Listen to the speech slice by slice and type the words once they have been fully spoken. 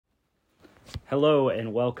Hello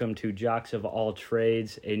and welcome to Jocks of All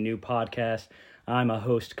Trades, a new podcast. I'm a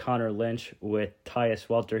host, Connor Lynch, with Tyus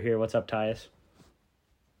Welter here. What's up, Tyus?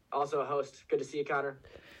 Also a host. Good to see you, Connor.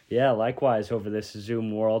 Yeah, likewise over this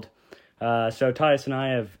Zoom world. So Tyus and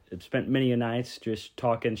I have spent many nights just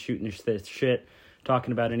talking, shooting this shit,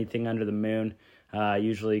 talking about anything under the moon.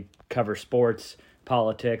 Usually cover sports,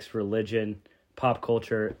 politics, religion, pop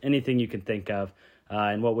culture, anything you can think of.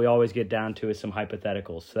 And what we always get down to is some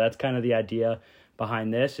hypotheticals. So that's kind of the idea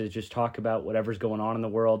behind this, is just talk about whatever's going on in the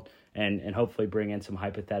world and hopefully bring in some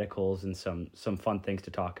hypotheticals and some fun things to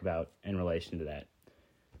talk about in relation to that.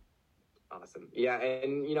 Awesome. Yeah,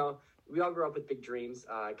 and we all grew up with big dreams.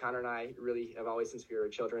 Connor and I really have always, since we were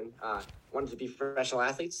children, wanted to be professional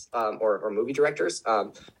athletes or movie directors.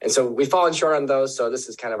 And so we've fallen short on those. So this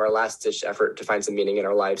is kind of our last-ditch effort to find some meaning in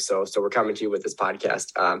our lives. So we're coming to you with this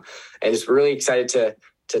podcast. And just really excited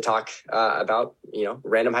to talk about,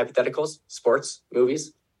 random hypotheticals, sports,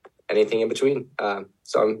 movies, anything in between.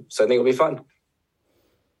 So I think it'll be fun.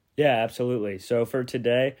 Yeah, absolutely. So for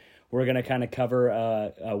today, we're going to kind of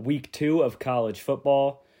cover week 2 of college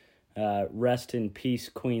football. Rest in peace,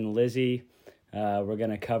 Queen Lizzie. We're going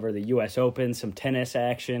to cover the U.S. Open, some tennis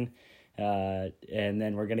action, and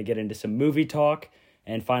then we're going to get into some movie talk,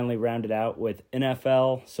 and finally round it out with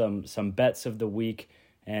NFL, some bets of the week,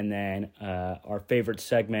 and then our favorite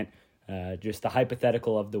segment, just the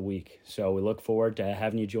hypothetical of the week. So we look forward to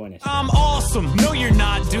having you join us. I'm awesome. No, you're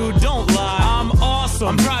not, dude. Don't lie. I'm awesome.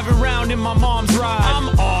 I'm driving around in my mom's ride.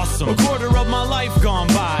 I'm awesome. A quarter of my life gone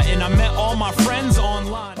by, and I met all my friends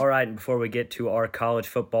online. All right, and before we get to our college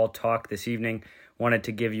football talk this evening, wanted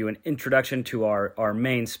to give you an introduction to our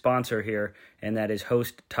main sponsor here, and that is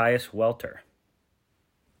host Tyus Welter.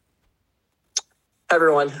 Hi,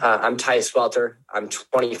 everyone. I'm Tyus Welter. I'm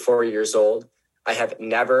 24 years old. I have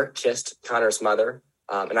never kissed Connor's mother,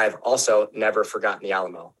 and I've also never forgotten the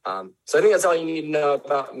Alamo. So I think that's all you need to know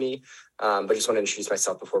about me, but just want to introduce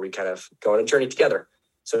myself before we kind of go on a journey together.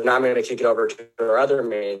 So now I'm going to kick it over to our other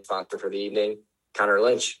main sponsor for the evening, Connor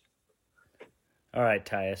Lynch. All right,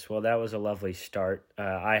 Tyus. Well, that was a lovely start.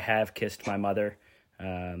 I have kissed my mother.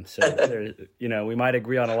 So, we might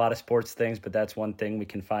agree on a lot of sports things, but that's one thing we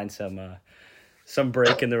can find some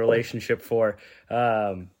break in the relationship for.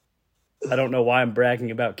 I don't know why I'm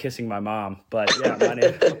bragging about kissing my mom, but yeah,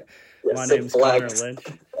 my name's Connor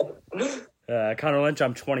Lynch. Connor Lynch,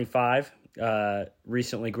 I'm 25,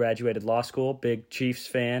 recently graduated law school, big Chiefs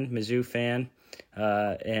fan, Mizzou fan,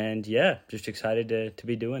 and yeah, just excited to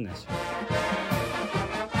be doing this.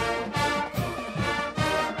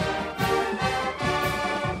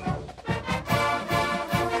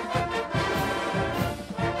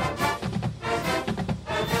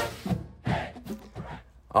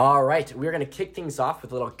 All right, we're going to kick things off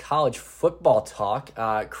with a little college football talk.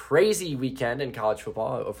 Crazy weekend in college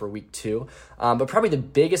football over week 2. But probably the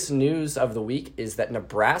biggest news of the week is that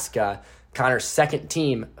Nebraska, Connor's second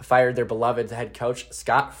team, fired their beloved head coach,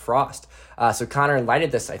 Scott Frost. So Connor, in light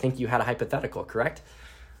of this, I think you had a hypothetical, correct?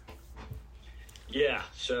 Yeah,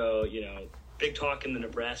 so, big talk in the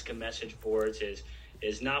Nebraska message boards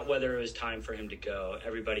is not whether it was time for him to go.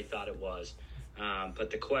 Everybody thought it was. But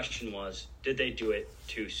the question was, did they do it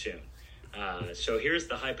too soon? So here's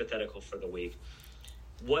the hypothetical for the week.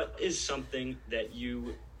 What is something that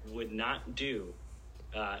you would not do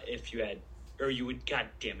if you had, or you would, God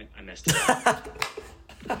damn it, I messed it up.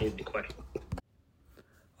 Here's the question.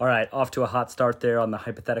 All right, off to a hot start there on the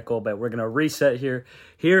hypothetical, but we're going to reset here.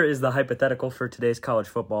 Here is the hypothetical for today's college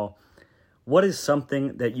football. What is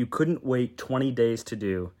something that you couldn't wait 20 days to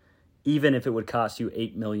do, even if it would cost you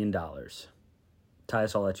 $8 million?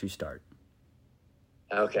 Tyus, I'll let you start.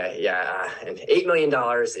 Okay, yeah. And $8 million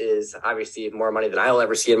is obviously more money than I'll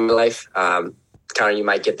ever see in my life. Connor, you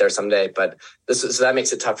might get there someday, but so that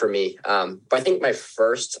makes it tough for me. But I think my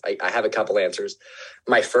first, I have a couple answers.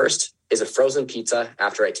 My first is a frozen pizza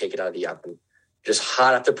after I take it out of the oven. Just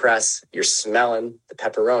hot off the press, you're smelling the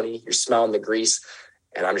pepperoni, you're smelling the grease,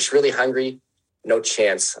 and I'm just really hungry. No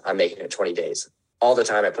chance I'm making it 20 days. All the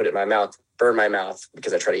time I put it in my mouth, burn my mouth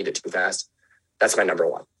because I try to eat it too fast. That's my number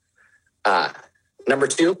one. Number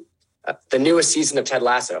 2, the newest season of Ted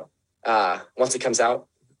Lasso. Once it comes out,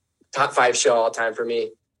 top 5 show all time for me.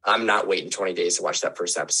 I'm not waiting 20 days to watch that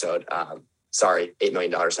first episode. Sorry, $8 million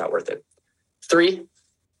not worth it. 3,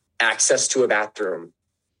 access to a bathroom.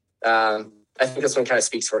 I think this one kind of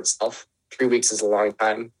speaks for itself. 3 weeks is a long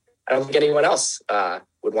time. I don't think anyone else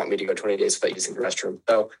would want me to go 20 days without using the restroom.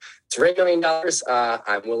 So it's $8 million.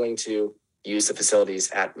 I'm willing to use the facilities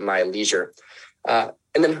at my leisure.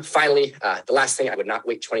 And then finally, the last thing I would not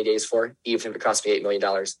wait 20 days for, even if it cost me $8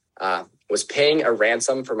 million, was paying a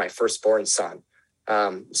ransom for my firstborn son.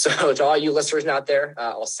 So to all you listeners out there,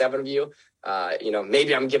 all 7 of you,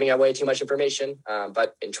 maybe I'm giving away too much information,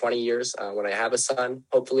 but in 20 years, when I have a son,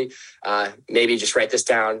 hopefully, maybe just write this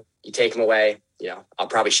down. You take him away, I'll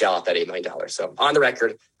probably shell out that $8 million. So on the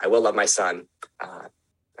record, I will love my son.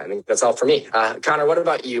 I think that's all for me. Connor, what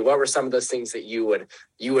about you? What were some of those things that you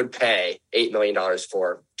would pay $8 million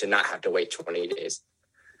for to not have to wait 20 days?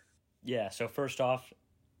 Yeah. So first off,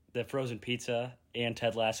 the frozen pizza and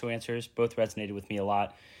Ted Lasso answers both resonated with me a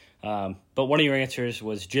lot. But one of your answers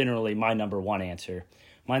was generally my number one answer.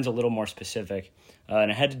 Mine's a little more specific,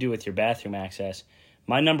 and it had to do with your bathroom access.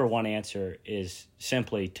 My number one answer is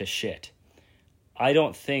simply to shit. I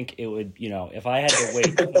don't think it would, if I had to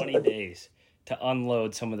wait 20 days to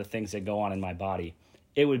unload some of the things that go on in my body,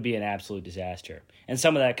 it would be an absolute disaster. And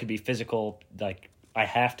some of that could be physical, like I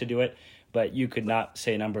have to do it, but you could not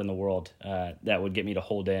say a number in the world that would get me to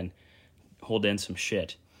hold in some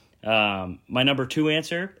shit. My number two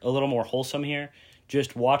answer, a little more wholesome here,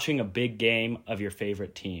 just watching a big game of your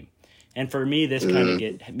favorite team. And for me, this kind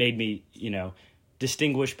of made me,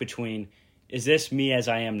 distinguish between, is this me as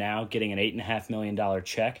I am now getting an $8.5 million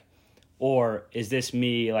check, or is this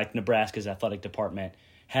me like Nebraska's athletic department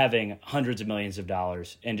having hundreds of millions of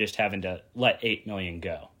dollars and just having to let $8 million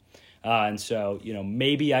go? And so,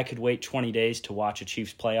 maybe I could wait 20 days to watch a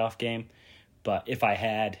Chiefs playoff game, but if I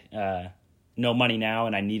had no money now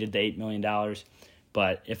and I needed the $8 million,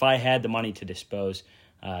 but if I had the money to dispose,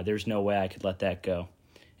 there's no way I could let that go.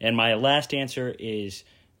 And my last answer is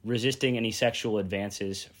resisting any sexual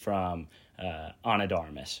advances from Ana de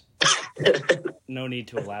Armas. No need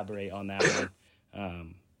to elaborate on that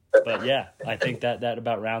one. But yeah, I think that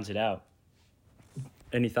about rounds it out.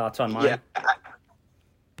 Any thoughts on mine? Yeah.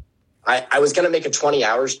 I was going to make a 20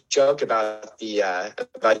 hours joke about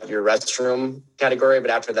about your restroom category, but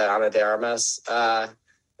after that Ana de Armas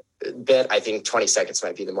bit, I think 20 seconds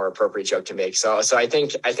might be the more appropriate joke to make. So I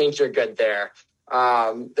think you're good there.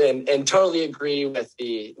 And totally agree with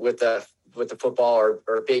the football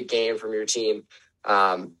or big game from your team.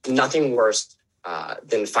 Nothing worse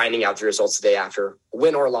than finding out the results the day after,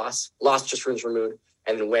 win or loss. Loss just ruins your mood,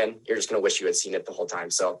 and then win, you're just going to wish you had seen it the whole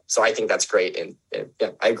time. So I think that's great, and yeah,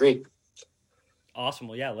 I agree. Awesome.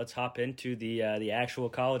 Well, yeah, let's hop into the actual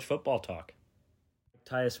college football talk.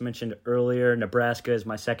 Tyus mentioned earlier, Nebraska is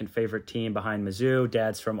my second favorite team behind Mizzou.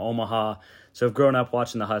 Dad's from Omaha, so I've grown up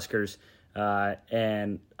watching the Huskers.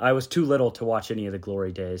 And I was too little to watch any of the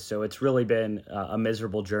glory days, so it's really been a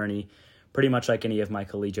miserable journey, pretty much like any of my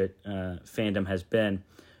collegiate fandom has been.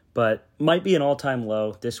 But might be an all-time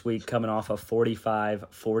low this week, coming off a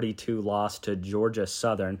 45-42 loss to Georgia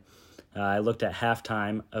Southern. I looked at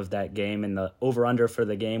halftime of that game, and the over-under for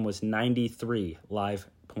the game was 93 live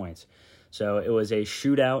points. So it was a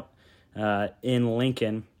shootout in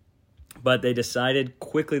Lincoln, but they decided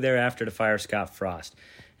quickly thereafter to fire Scott Frost.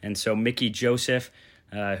 And so Mickey Joseph,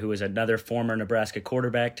 who is another former Nebraska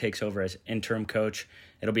quarterback, takes over as interim coach.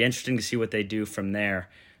 It'll be interesting to see what they do from there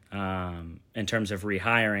in terms of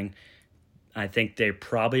rehiring. I think they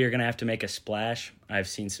probably are going to have to make a splash. I've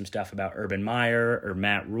seen some stuff about Urban Meyer or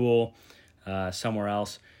Matt Rule somewhere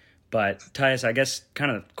else. But, Tyus, I guess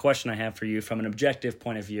kind of the question I have for you from an objective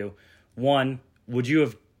point of view, one, would you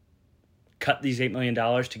have cut these $8 million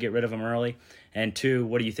to get rid of them early? And two,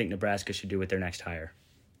 what do you think Nebraska should do with their next hire?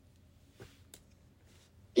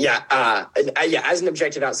 Yeah, as an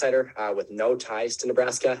objective outsider with no ties to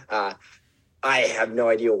Nebraska, I have no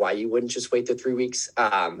idea why you wouldn't just wait the 3 weeks.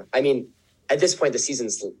 I mean, at this point, the season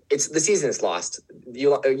is lost.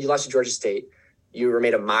 You lost to Georgia State. You were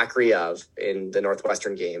made a mockery of in the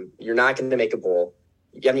Northwestern game. You're not going to make a bowl.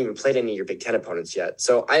 You haven't even played any of your Big Ten opponents yet.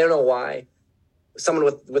 So I don't know why someone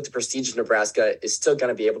with the prestige of Nebraska is still going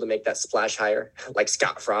to be able to make that splash hire, like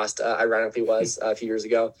Scott Frost ironically was a few years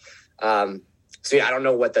ago. So yeah, I don't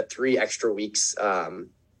know what the 3 extra weeks of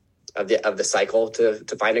the cycle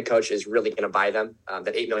to find a coach is really going to buy them.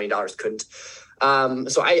 That $8 million couldn't.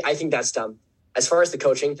 So I think that's dumb. As far as the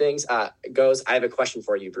coaching things goes, I have a question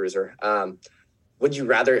for you, Bruiser. Would you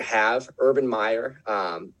rather have Urban Meyer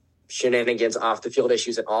shenanigans off the field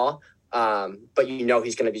issues at all, but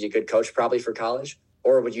he's going to be a good coach probably for college,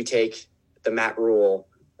 or would you take the Matt Rule,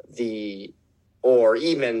 or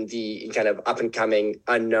even the kind of up and coming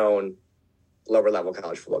unknown lower level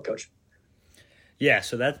college football coach? Yeah,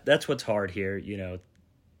 so that's what's hard here.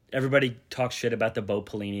 Everybody talks shit about the Bo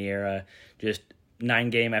Pelini era, just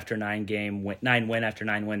 9 game after 9 game, 9 win after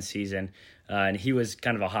 9 win season, and he was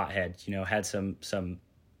kind of a hothead. Had some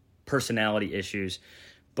personality issues,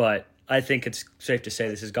 but I think it's safe to say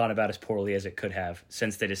this has gone about as poorly as it could have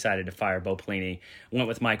since they decided to fire Bo Pelini. Went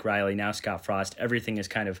with Mike Riley, now Scott Frost. Everything is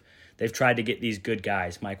kind of, they've tried to get these good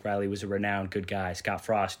guys. Mike Riley was a renowned good guy. Scott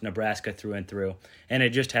Frost, Nebraska through and through. And it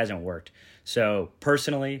just hasn't worked. So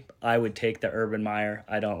personally, I would take the Urban Meyer.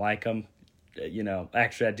 I don't like him.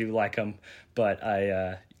 Actually, I do like him, but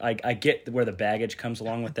I get where the baggage comes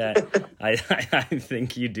along with that. I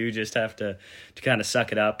think you do just have to kind of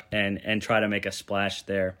suck it up and try to make a splash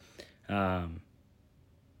there.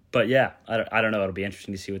 But yeah, I don't know. It'll be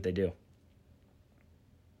interesting to see what they do.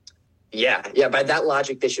 Yeah. By that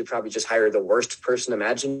logic, they should probably just hire the worst person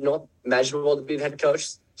imaginable to be the head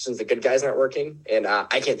coach, since the good guys aren't working. And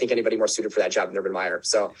I can't think anybody more suited for that job than Urban Meyer.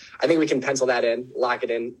 So I think we can pencil that in, lock it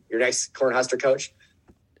in. Your next Cornhusker coach,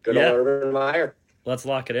 good old Urban Meyer. Let's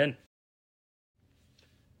lock it in.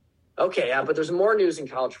 Okay, but there's more news in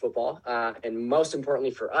college football, and most importantly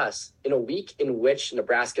for us, in a week in which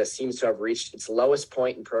Nebraska seems to have reached its lowest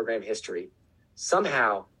point in program history,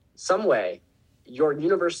 somehow, some way, your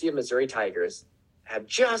University of Missouri Tigers have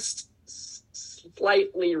just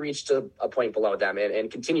slightly reached a point below them and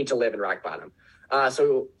continue to live in rock bottom.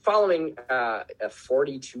 So following a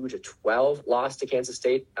 42-12 loss to Kansas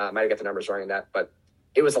State, might have got the numbers wrong on that, but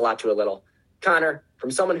it was a lot to a little. Connor,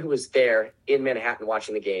 from someone who was there in Manhattan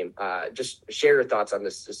watching the game, just share your thoughts on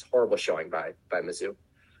this horrible showing by Mizzou.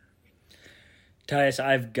 Tyus,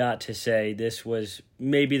 I've got to say this was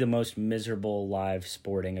maybe the most miserable live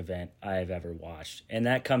sporting event I've ever watched. And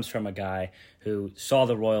that comes from a guy who saw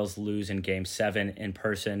the Royals lose in Game 7 in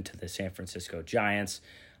person to the San Francisco Giants.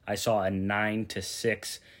 I saw a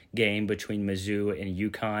 9-6 game between Mizzou and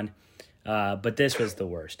UConn. But this was the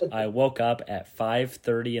worst. I woke up at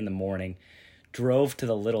 5:30 in the morning, drove to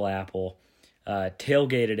the Little Apple,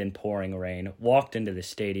 tailgated in pouring rain, walked into the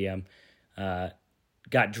stadium,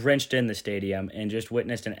 got drenched in the stadium, and just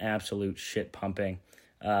witnessed an absolute shit pumping.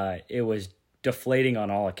 It was deflating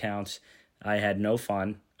on all accounts. I had no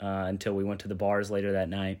fun until we went to the bars later that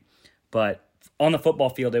night. But on the football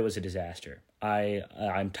field, it was a disaster.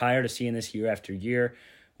 I'm tired of seeing this year after year.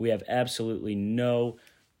 We have absolutely no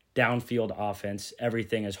downfield offense.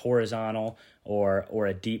 Everything is horizontal or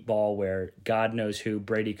a deep ball where God knows who,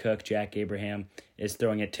 Brady Cook, Jack Abraham, is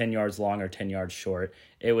throwing it 10 yards long or 10 yards short.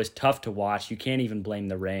 It was tough to watch. You can't even blame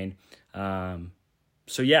the rain.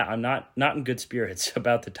 So yeah, I'm not in good spirits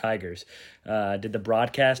about the Tigers. Did the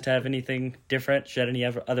broadcast have anything different? Shed any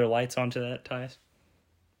other lights onto that, Tyus?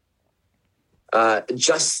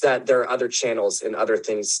 Just that there are other channels and other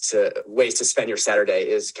ways to spend your Saturday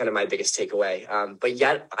is kind of my biggest takeaway. But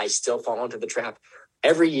yet I still fall into the trap.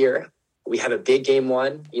 Every year we have a big game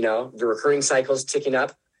one, the recruiting cycle's ticking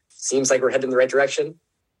up. Seems like we're heading in the right direction.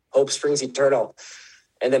 Hope springs eternal.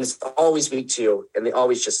 And then it's always week 2, and they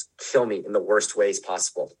always just kill me in the worst ways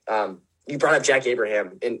possible. You brought up Jack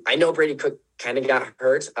Abraham, and I know Brady Cook kind of got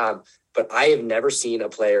hurt, but I have never seen a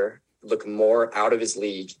player look more out of his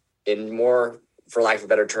league and more, for lack of a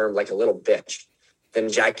better term, like a little bitch than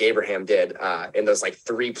Jack Abraham did in those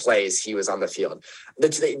 3 plays he was on the field.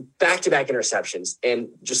 The back-to-back interceptions, and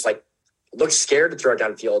just looked scared to throw it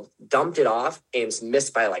downfield, dumped it off, and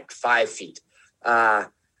missed by 5 feet.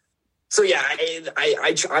 So yeah,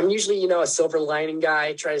 I'm usually, a silver lining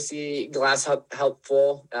guy, try to see glass half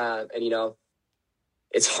full. And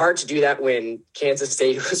it's hard to do that when Kansas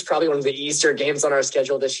State was probably one of the Easter games on our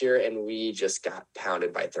schedule this year, and we just got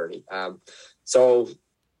pounded by 30. So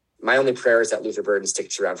my only prayer is that Luther Burden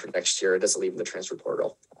sticks around for next year. It doesn't leave in the transfer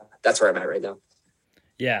portal. That's where I'm at right now.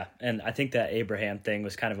 Yeah, and I think that Abraham thing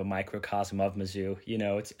was kind of a microcosm of Mizzou.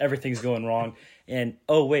 It's everything's going wrong, and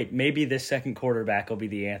oh wait, maybe this second quarterback will be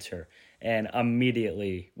the answer. And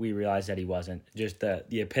immediately we realized that he wasn't. Just the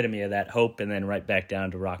epitome of that hope, and then right back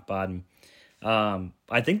down to rock bottom.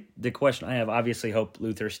 I think the question I have, obviously, hope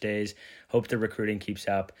Luther stays, hope the recruiting keeps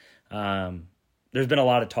up. There's been a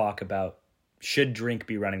lot of talk about should Drink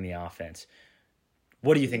be running the offense.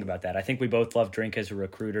 What do you think about that? I think we both love Drink as a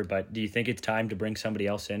recruiter, but do you think it's time to bring somebody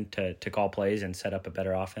else in to call plays and set up a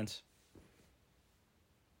better offense?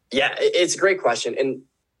 Yeah, it's a great question. And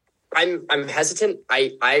I'm hesitant.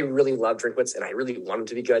 I really love Drinkwitz, and I really want him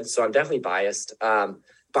to be good, so I'm definitely biased.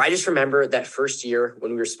 But I just remember that first year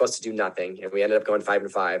when we were supposed to do nothing, and we ended up going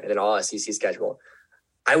 5-5, and then all SEC schedule.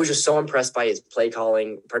 I was just so impressed by his play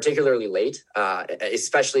calling, particularly late,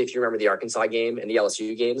 especially if you remember the Arkansas game and the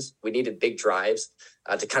LSU games. We needed big drives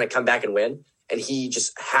to kind of come back and win, and he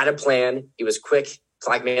just had a plan. He was quick.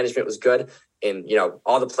 Clock management was good. And,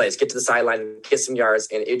 all the plays, get to the sideline, get some yards,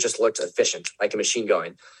 and it just looked efficient, like a machine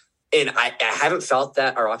going. And I haven't felt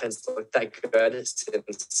that our offense looked that good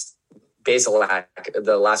since Basilak,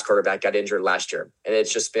 the last quarterback, got injured last year. And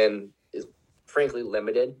it's just been frankly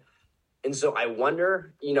limited. And so I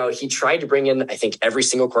wonder, he tried to bring in, I think, every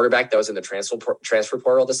single quarterback that was in the transfer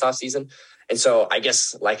portal this offseason. And so I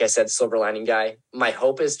guess, like I said, silver lining guy, my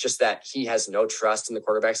hope is just that he has no trust in the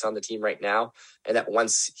quarterbacks on the team right now. And that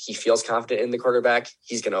once he feels confident in the quarterback,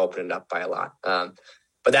 he's going to open it up by a lot.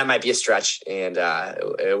 But that might be a stretch, and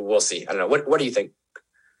we'll see. I don't know. What do you think?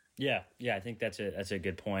 Yeah, I think that's a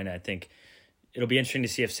good point. I think it'll be interesting to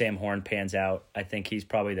see if Sam Horn pans out. I think he's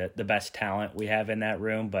probably the best talent we have in that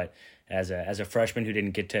room, but as a freshman who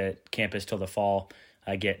didn't get to campus till the fall,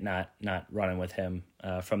 I get not running with him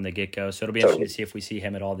from the get-go. So it'll be interesting to see if we see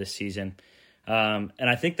him at all this season. And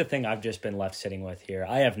I think the thing I've just been left sitting with here,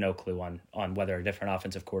 I have no clue on whether a different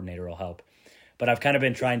offensive coordinator will help. But I've kind of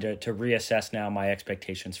been trying to reassess now my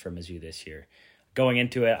expectations for Mizzou this year. Going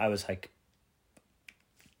into it, I was like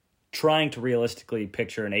trying to realistically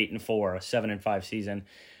picture an 8-4, a 7-5 season.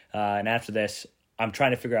 And after this, I'm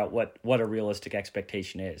trying to figure out what a realistic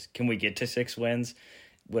expectation is. Can we get to 6 wins?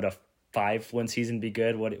 Would a 5-win season be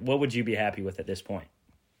good? What would you be happy with at this point?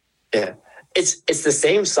 Yeah, it's the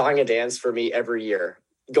same song and dance for me every year.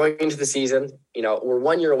 Going into the season, we're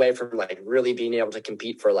 1 year away from like really being able to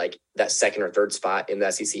compete for like that second or third spot in the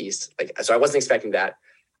SEC East. So I wasn't expecting that.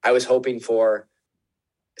 I was hoping for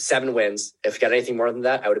 7 wins. If we got anything more than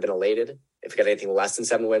that, I would have been elated. If we got anything less than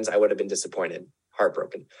 7 wins, I would have been disappointed,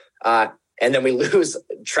 heartbroken. And then we lose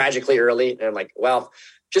tragically early, and I'm like, well,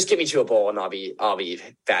 just get me to a bowl, and I'll be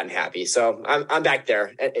fat and happy. So I'm back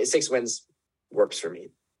there. 6 wins works for me.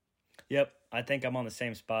 Yep, I think I'm on the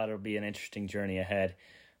same spot. It'll be an interesting journey ahead.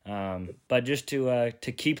 But just to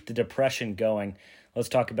keep the depression going, let's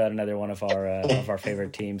talk about another one of our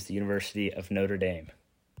favorite teams, the University of Notre Dame.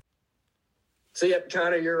 So, yep,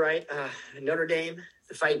 Connor, you're right. Notre Dame,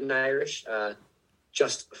 the Fighting Irish,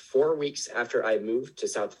 just 4 weeks after I moved to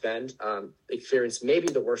South Bend, experienced maybe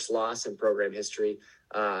the worst loss in program history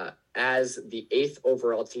as the 8th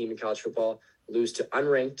overall team in college football lose to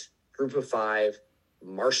unranked Group of 5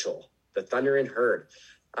 Marshall, the Thunder and Herd.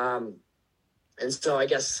 And so I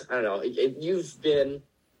guess, I don't know, you've been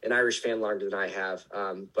an Irish fan longer than I have,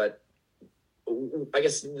 but I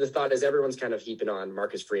guess the thought is everyone's kind of heaping on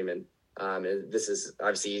Marcus Freeman. And this is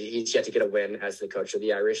obviously he's yet to get a win as the coach of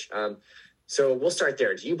the Irish. So we'll start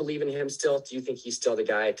there. Do you believe in him still? Do you think he's still the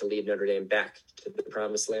guy to lead Notre Dame back to the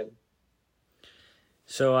promised land?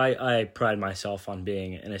 So I pride myself on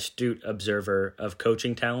being an astute observer of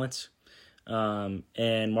coaching talents.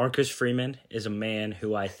 And Marcus Freeman is a man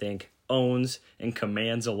who I think owns and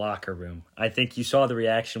commands a locker room. I think you saw the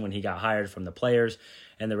reaction when he got hired from the players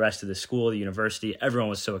and the rest of the school, the university. Everyone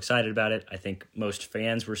was so excited about it. I think most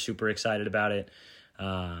fans were super excited about it.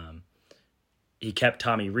 He kept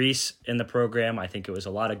Tommy Rees in the program. I think it was a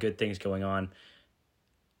lot of good things going on.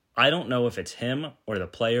 I don't know if it's him or the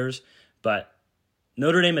players, but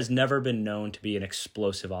Notre Dame has never been known to be an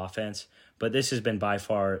explosive offense, but this has been by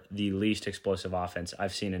far the least explosive offense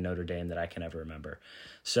I've seen in Notre Dame that I can ever remember.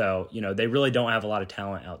 So, they really don't have a lot of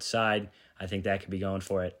talent outside. I think that could be going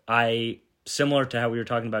for it. Similar to how we were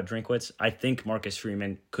talking about Drinkwitz, I think Marcus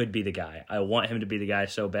Freeman could be the guy. I want him to be the guy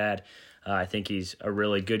so bad. I think he's a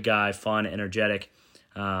really good guy, fun, energetic.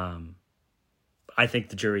 I think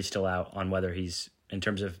the jury's still out on whether he's, in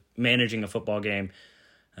terms of managing a football game,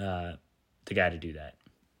 the guy to do that.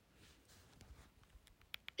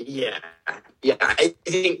 Yeah. I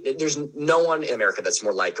think there's no one in America that's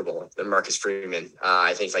more likable than Marcus Freeman.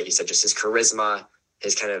 I think, like you said, just his charisma,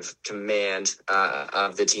 his kind of command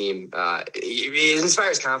of the team, it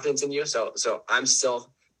inspires confidence in you. So I'm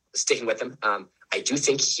still sticking with him. I do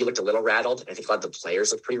think he looked a little rattled. I think a lot of the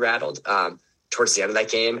players looked pretty rattled towards the end of that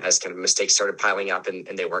game as kind of mistakes started piling up and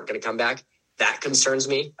they weren't going to come back. That concerns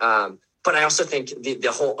me. But I also think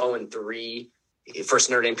the whole 0-3, first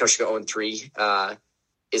Notre Dame coach to go 0-3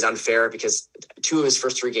 is unfair because 2 of his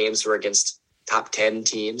first 3 games were against top 10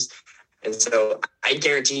 teams. And so I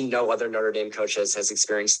guarantee no other Notre Dame coach has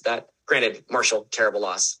experienced that. Granted, Marshall, terrible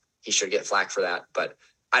loss. He should get flack for that. But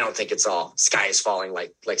I don't think it's all sky is falling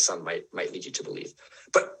like some might lead you to believe.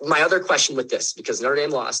 But my other question with this, because Notre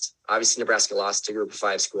Dame lost, obviously Nebraska lost to Group of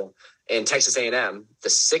 5 school, and Texas A&M, the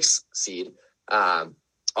 6th seed,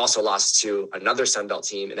 also lost to another Sun Belt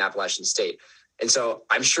team in Appalachian State. And so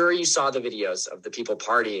I'm sure you saw the videos of the people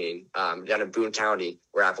partying down in Boone County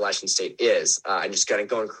where Appalachian State is and just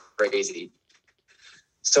going crazy.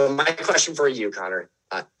 So my question for you, Connor,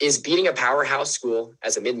 is beating a powerhouse school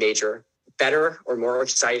as a mid-major better or more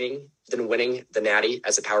exciting than winning the Natty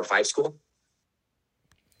as a Power 5 school?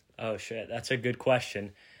 Oh, shit. That's a good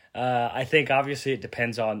question. I think obviously it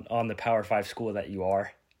depends on the Power 5 school that you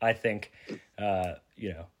are. I think,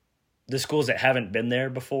 the schools that haven't been there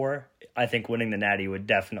before, I think winning the Natty would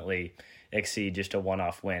definitely exceed just a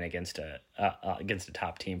one-off win against a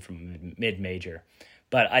top team from mid-major.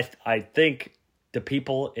 But I think the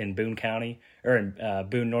people in Boone County or in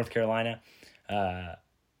Boone, North Carolina,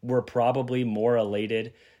 were probably more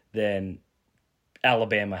elated than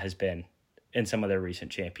Alabama has been in some of their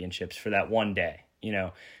recent championships for that one day.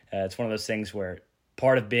 It's one of those things where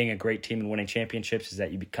part of being a great team and winning championships is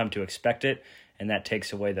that you come to expect it, and that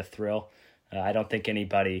takes away the thrill. I don't think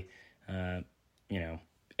anybody,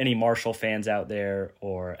 any Marshall fans out there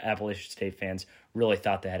or Appalachian State fans really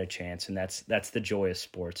thought they had a chance, and that's the joy of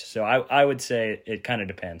sports. So I would say it kind of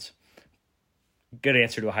depends. Good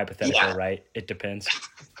answer to a hypothetical, right? It depends.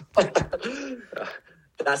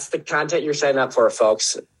 That's the content you're setting up for,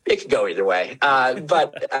 folks. It could go either way.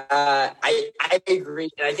 But I agree.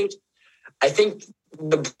 And I think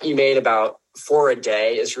the point you made about for a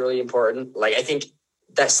day is really important. Like, I think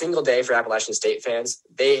that single day for Appalachian State fans,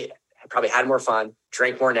 they probably had more fun,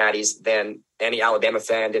 drank more natties than any Alabama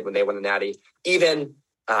fan did when they won the natty. Even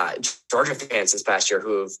Georgia fans this past year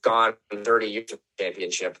who have gone 30 years of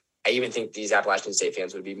championship, I even think these Appalachian State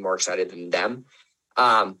fans would be more excited than them.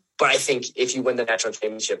 But I think if you win the national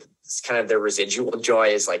championship, it's kind of their residual joy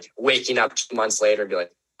is like waking up 2 months later and be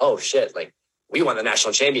like, oh shit, like we won the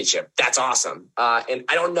national championship. That's awesome. And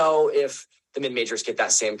I don't know if the mid-majors get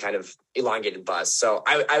that same kind of elongated buzz. So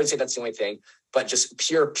I would say that's the only thing. But just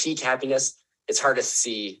pure peak happiness, it's hard to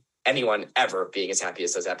see anyone ever being as happy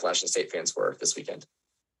as those Appalachian State fans were this weekend.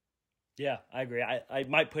 Yeah, I agree. I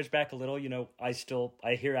might push back a little.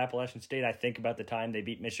 I hear Appalachian State. I think about the time they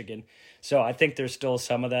beat Michigan. So I think there's still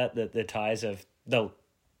some of that, the ties of the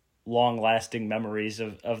long-lasting memories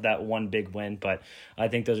of that one big win. But I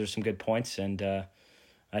think those are some good points, and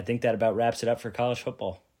I think that about wraps it up for college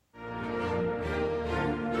football.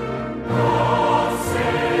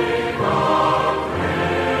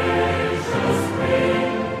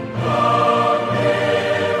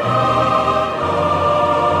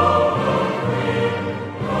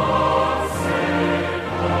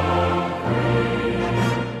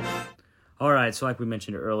 So like we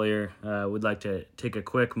mentioned earlier, we'd like to take a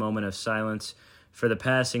quick moment of silence for the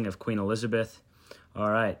passing of Queen Elizabeth. All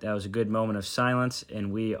right, that was a good moment of silence,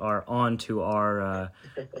 and we are on to our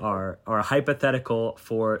hypothetical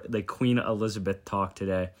for the Queen Elizabeth talk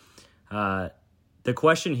today. The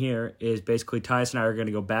question here is basically Tyus and I are going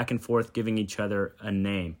to go back and forth giving each other a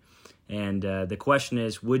name. And the question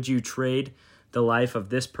is, would you trade the life of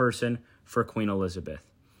this person for Queen Elizabeth?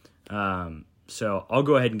 So I'll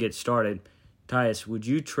go ahead and get started. Tyus, would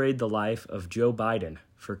you trade the life of Joe Biden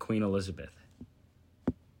for Queen Elizabeth?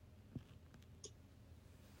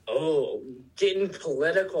 Oh, getting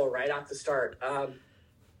political right off the start.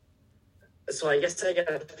 So I guess I got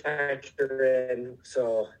to factor in.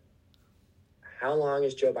 So how long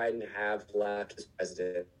does Joe Biden have left as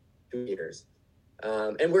president? 2 years.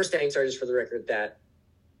 And we're saying, sorry, just for the record, that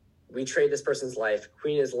we trade this person's life.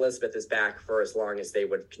 Queen Elizabeth is back for as long as they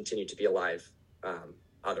would continue to be alive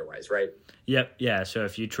otherwise, right? Yep. Yeah. So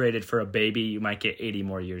if you traded for a baby, you might get 80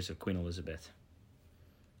 more years of Queen Elizabeth.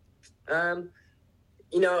 I'm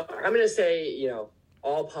going to say,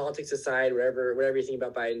 all politics aside, whatever you think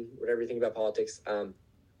about Biden, whatever you think about politics,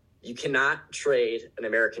 you cannot trade an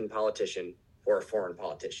American politician for a foreign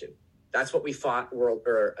politician. That's what we fought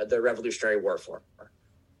the Revolutionary War for.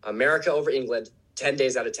 America over England, 10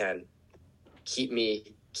 days out of 10. Keep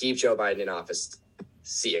Joe Biden in office.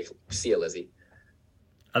 See ya, Lizzie.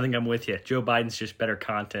 I think I'm with you. Joe Biden's just better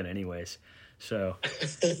content anyways. So,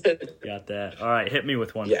 got that. All right, hit me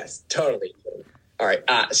with one. Yes, totally. All right,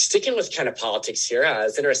 sticking with kind of politics here.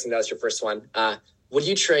 It's interesting that was your first one. Would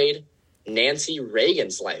you trade Nancy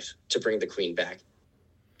Reagan's life to bring the Queen back?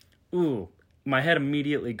 Ooh, my head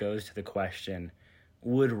immediately goes to the question,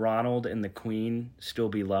 would Ronald and the Queen still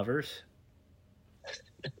be lovers?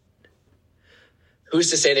 Who's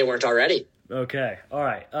to say they weren't already? Okay, all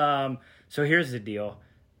right. So here's the deal.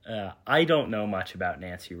 I don't know much about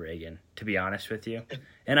Nancy Reagan, to be honest with you.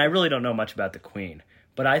 And I really don't know much about the Queen.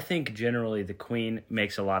 But I think generally the Queen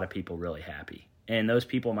makes a lot of people really happy. And those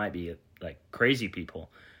people might be like crazy people.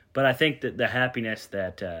 But I think that the happiness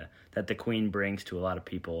that the Queen brings to a lot of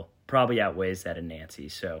people probably outweighs that in Nancy.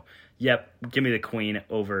 So, yep, give me the Queen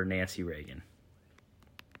over Nancy Reagan.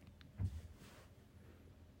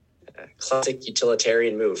 Classic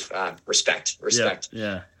utilitarian move. Respect.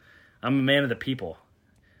 Yeah. I'm a man of the people.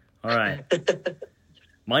 All right.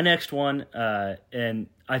 My next one, and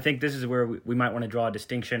I think this is where we might want to draw a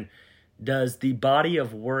distinction. Does the body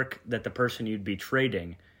of work that the person you'd be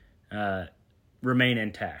trading remain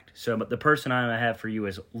intact? So the person I have for you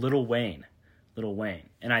is Lil Wayne. Lil Wayne.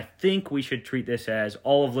 And I think we should treat this as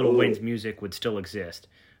all of Lil Wayne's music would still exist.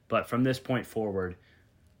 But from this point forward,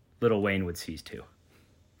 Lil Wayne would cease to.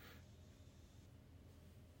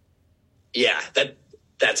 Yeah,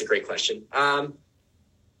 that's a great question. I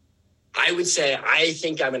would say I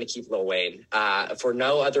think I'm going to keep Lil Wayne for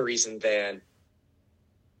no other reason than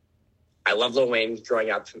I love Lil Wayne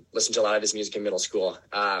growing up, listened to a lot of his music in middle school.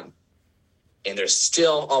 And there's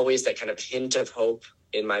still always that kind of hint of hope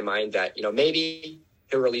in my mind that, maybe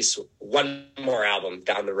he'll release one more album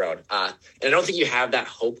down the road. And I don't think you have that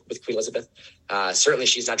hope with Queen Elizabeth. Certainly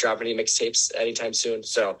she's not dropping any mixtapes anytime soon.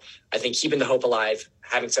 So I think keeping the hope alive,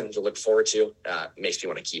 having something to look forward to, makes me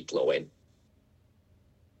want to keep Lil Wayne.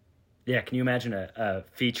 Yeah, can you imagine a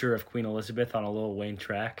feature of Queen Elizabeth on a Lil Wayne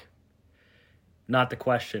track? Not the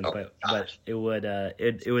question, but it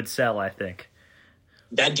would sell, I think.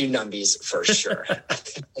 That'd do numbies for sure.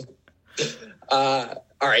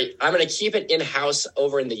 All right, I'm going to keep it in-house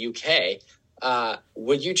over in the UK.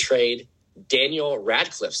 Would you trade Daniel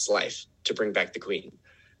Radcliffe's life to bring back the Queen?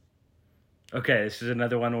 Okay, this is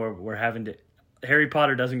another one where we're having to... Harry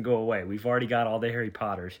Potter doesn't go away. We've already got all the Harry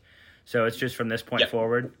Potters. So it's just from this point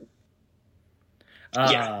forward.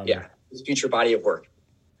 Yeah. His future body of work.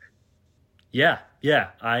 Yeah.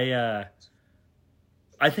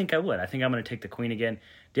 I think I would. I think I'm going to take the Queen again.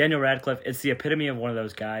 Daniel Radcliffe, it's the epitome of one of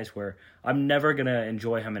those guys where I'm never going to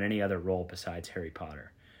enjoy him in any other role besides Harry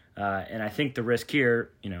Potter. And I think the risk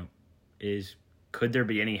here, is could there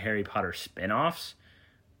be any Harry Potter spinoffs?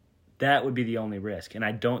 That would be the only risk. And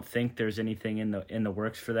I don't think there's anything in the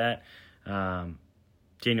works for that.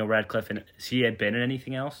 Daniel Radcliffe, and has he had been in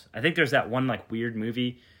anything else? I think there's that one weird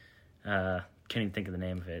movie. Can't even think of the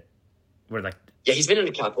name of it. Where yeah, he's been in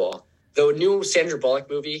a couple. The new Sandra Bullock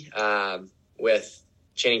movie with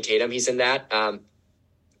Channing Tatum, he's in that.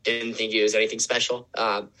 Didn't think he was anything special.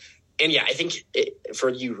 And yeah, I think for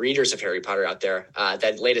you readers of Harry Potter out there,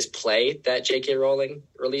 that latest play that J.K. Rowling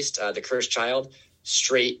released, The Cursed Child,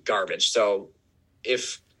 straight garbage. So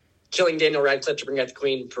if killing Daniel Radcliffe to bring out the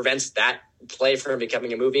Queen prevents that play from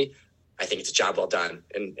becoming a movie, I think it's a job well done,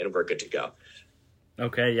 and we're good to go.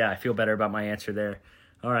 Okay, yeah, I feel better about my answer there.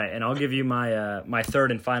 All right, and I'll give you my my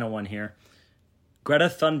third and final one here. Greta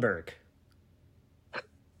Thunberg.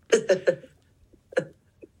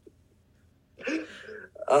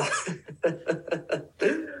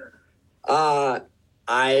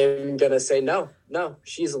 I'm going to say no. No,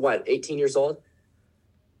 she's 18 years old?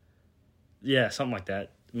 Yeah, something like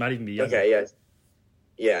that. Might even be younger. Okay,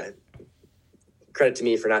 yeah. Credit to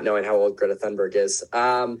me for not knowing how old Greta Thunberg is.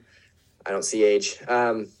 I don't see age.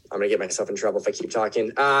 I'm going to get myself in trouble if I keep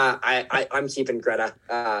talking. I'm keeping Greta.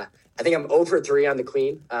 I think I'm 0-3 on the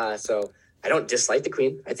Queen. So I don't dislike the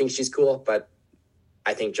Queen. I think she's cool, but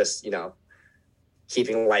I think just,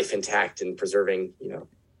 keeping life intact and preserving,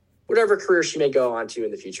 whatever career she may go on to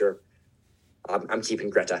in the future, I'm keeping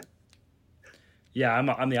Greta. Yeah,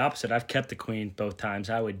 I'm the opposite. I've kept the Queen both times.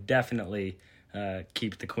 I would definitely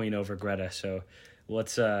keep the Queen over Greta. So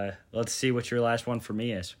let's see what your last one for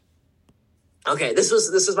me is. Okay, this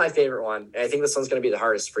was my favorite one. And I think this one's going to be the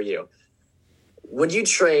hardest for you. Would you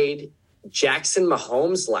trade Jackson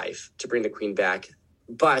Mahomes' life to bring the Queen back,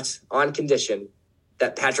 but on condition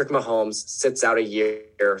that Patrick Mahomes sits out a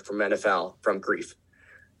year from NFL from grief?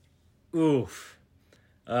 Oof.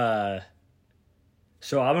 So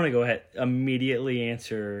I'm going to go ahead immediately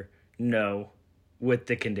answer no with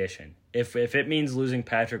the condition. If it means losing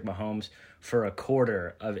Patrick Mahomes for a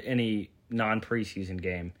quarter of any non-preseason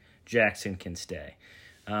game, Jackson can stay.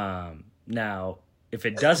 Now, if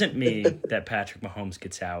it doesn't mean that Patrick Mahomes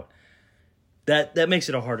gets out, that makes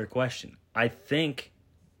it a harder question. I think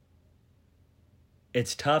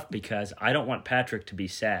it's tough because I don't want Patrick to be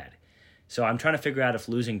sad. So I'm trying to figure out if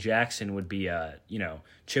losing Jackson would be a,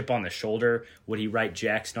 chip on the shoulder. Would he write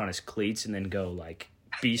Jackson on his cleats and then go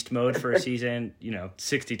beast mode for a season,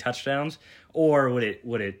 60 touchdowns? Or would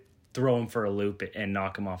it throw him for a loop and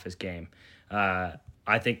knock him off his game? I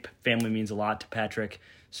think family means a lot to Patrick,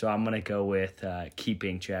 so I'm going to go with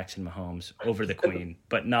keeping Jackson Mahomes over the Queen,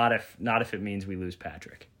 but not if it means we lose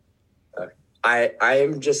Patrick. I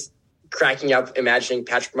am just cracking up imagining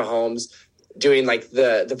Patrick Mahomes doing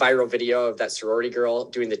the viral video of that sorority girl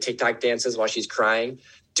doing the TikTok dances while she's crying,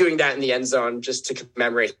 doing that in the end zone just to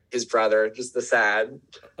commemorate his brother, just the sad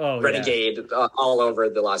renegade all over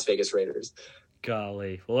the Las Vegas Raiders.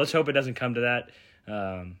 Golly. Well, let's hope it doesn't come to that.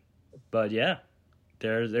 But yeah,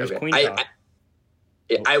 there's okay. Queen talk.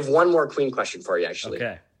 I have one more Queen question for you, actually.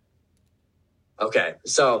 Okay.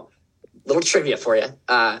 So little trivia for you.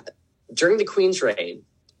 During the Queen's reign,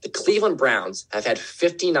 the Cleveland Browns have had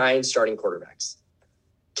 59 starting quarterbacks.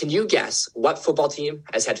 Can you guess what football team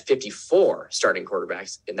has had 54 starting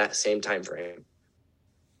quarterbacks in that same time frame?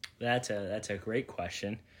 That's a great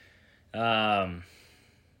question. So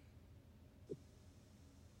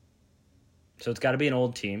it's got to be an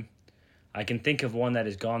old team. I can think of one that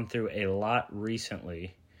has gone through a lot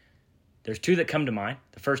recently. There's two that come to mind.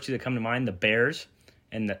 The first two that come to mind, the Bears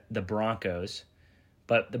and the Broncos.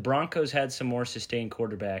 But the Broncos had some more sustained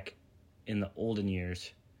quarterback in the olden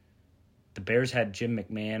years. The Bears had Jim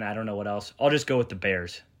McMahon. I don't know what else. I'll just go with the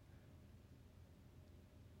Bears.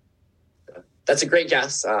 That's a great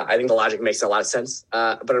guess. I think the logic makes a lot of sense.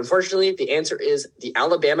 But unfortunately, the answer is the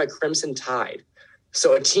Alabama Crimson Tide.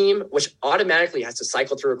 So a team which automatically has to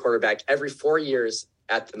cycle through a quarterback every 4 years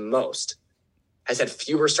at the most has had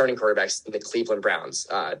fewer starting quarterbacks than the Cleveland Browns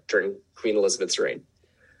during Queen Elizabeth's reign.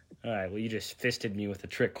 All right, well, you just fisted me with a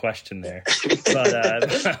trick question there,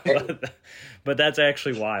 but that's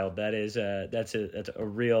actually wild. That's a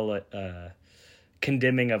real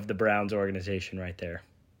condemning of the Browns organization right there.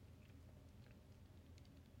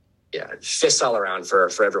 Yeah, fists all around for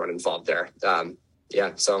everyone involved there.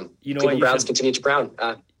 So Cleveland Browns continue to brown.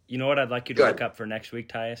 You know what I'd like you to look up for next week,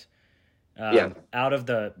 Tyus? Out of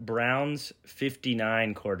the Browns'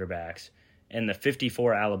 59 quarterbacks and the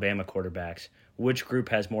 54 Alabama quarterbacks, which group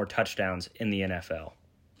has more touchdowns in the NFL?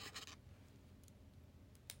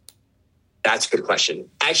 That's a good question.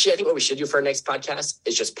 Actually, I think what we should do for our next podcast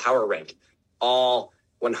is just power rank all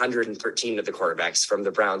 113 of the quarterbacks from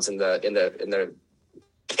the Browns in the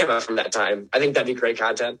from that time. I think that'd be great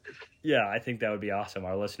content. Yeah, I think that would be awesome.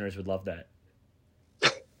 Our listeners would love that.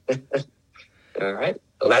 All right.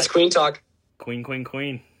 Well, that's Queen talk.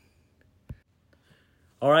 Queen.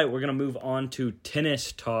 All right, we're going to move on to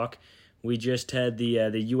tennis talk. We just had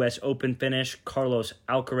the U.S. Open finish. Carlos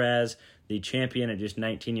Alcaraz, the champion at just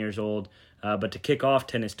 19 years old. But to kick off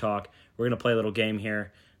tennis talk, we're going to play a little game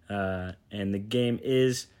here. And the game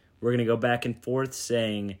is we're going to go back and forth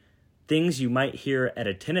saying things you might hear at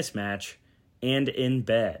a tennis match and in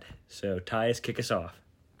bed. So, Tyus, kick us off.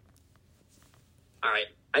 All right.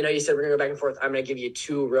 I know you said we're going to go back and forth. I'm going to give you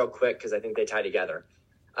two real quick because I think they tie together.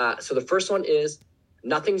 So the first one is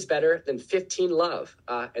nothing's better than 15 love.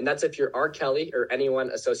 And that's if you're R. Kelly or anyone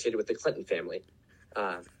associated with the Clinton family.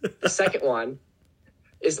 The second one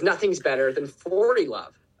is nothing's better than 40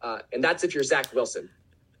 love. And that's if you're Zach Wilson.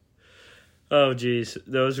 Oh, geez.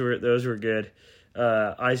 Those were good.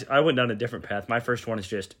 I went down a different path. My first one is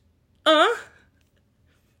just,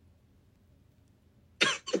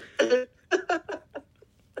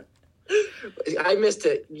 I missed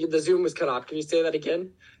it. The Zoom was cut off. Can you say that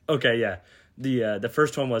again? Okay, yeah. The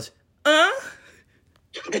first one was, while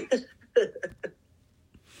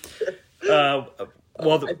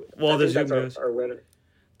the Zoom goes. Our winner.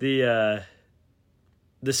 The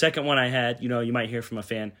second one I had, you might hear from a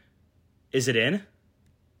fan, is it in?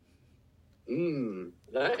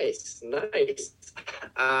 Nice.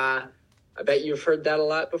 I bet you've heard that a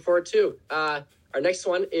lot before, too. Our next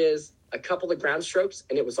one is a couple of ground strokes,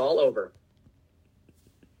 and it was all over.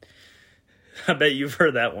 I bet you've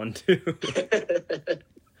heard that one, too.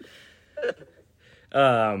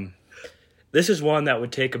 This is one that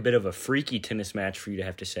would take a bit of a freaky tennis match for you to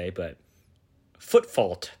have to say, but foot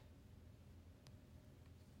fault.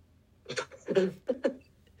 I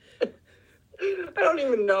don't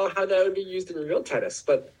even know how that would be used in real tennis,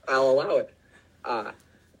 but I'll allow it.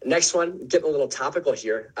 Next one, getting a little topical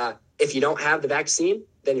here. If you don't have the vaccine,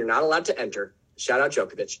 then you're not allowed to enter. Shout out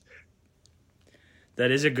Djokovic.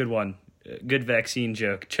 That is a good one. Good vaccine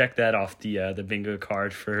joke. Check that off the bingo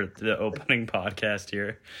card for the opening podcast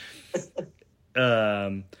here.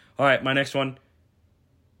 All right, my next one.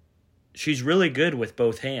 She's really good with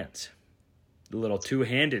both hands. The little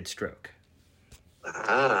two-handed stroke.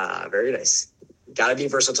 Very nice. Got to be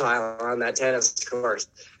versatile on that tennis course.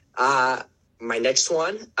 My next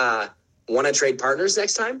one, want to trade partners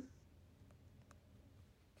next time?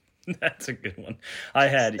 That's a good one. I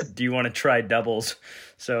had, do you want to try doubles?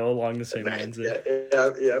 So along the same lines. Yeah.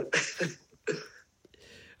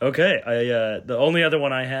 Okay. The only other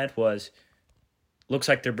one I had was, looks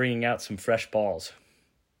like they're bringing out some fresh balls.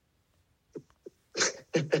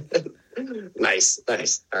 Nice. All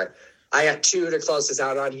right. I got two to close this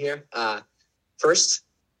out on here. First,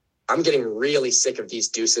 I'm getting really sick of these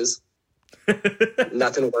deuces.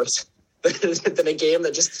 Nothing worse than a game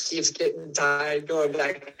that just keeps getting tied, going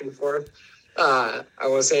back and forth. I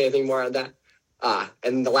won't say anything more on that.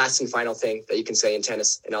 And the last and final thing that you can say in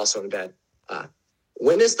tennis and also in bed.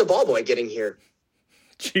 When is the ball boy getting here?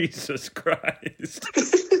 Jesus Christ.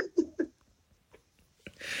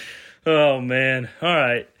 Oh, man. All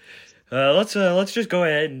right. Let's just go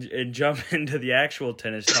ahead and jump into the actual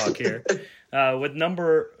tennis talk here. With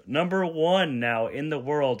number one now in the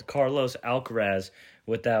world, Carlos Alcaraz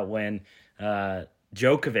with that win.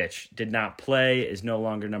 Djokovic did not play, is no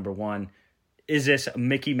longer number one. Is this a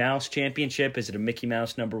Mickey Mouse championship? Is it a Mickey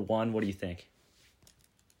Mouse number one? What do you think?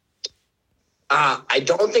 I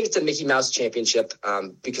don't think it's a Mickey Mouse championship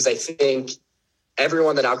because I think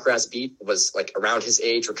everyone that Alcaraz beat was like around his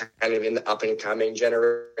age or kind of in the up and coming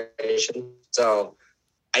generation. So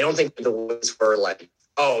I don't think the wins were like,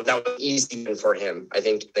 oh, that was easy for him. I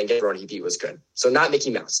think everyone he beat was good. So not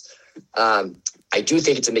Mickey Mouse. I do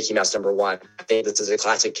think it's a Mickey Mouse number one. I think this is a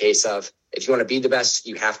classic case of if you want to be the best,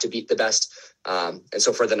 you have to beat the best. And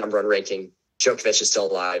so for the number one ranking, Djokovic is still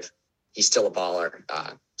alive. He's still a baller.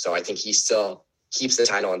 So I think he still keeps the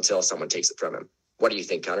title until someone takes it from him. What do you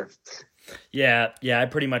think, Connor? Yeah, I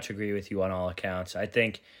pretty much agree with you on all accounts. I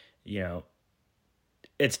think,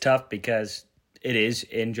 it's tough because it is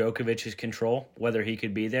in Djokovic's control whether he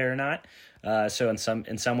could be there or not. So in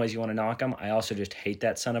some ways you want to knock him. I also just hate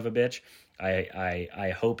that son of a bitch.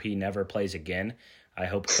 I hope he never plays again. I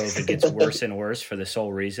hope COVID gets worse and worse for the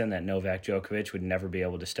sole reason that Novak Djokovic would never be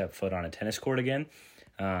able to step foot on a tennis court again.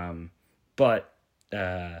 But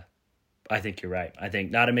I think you're right. I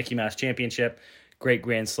think not a Mickey Mouse championship, great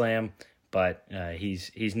Grand Slam, but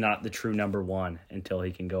he's not the true number one until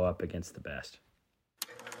he can go up against the best.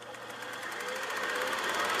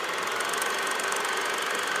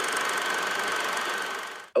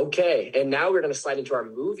 Okay, and now we're going to slide into our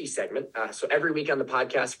movie segment. So every week on the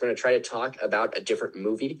podcast, we're going to try to talk about a different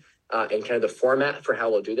movie. And kind of the format for how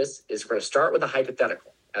we'll do this is we're going to start with a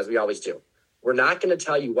hypothetical, as we always do. We're not going to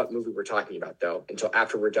tell you what movie we're talking about, though, until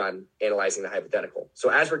after we're done analyzing the hypothetical. So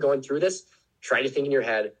as we're going through this, try to think in your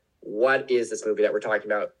head, what is this movie that we're talking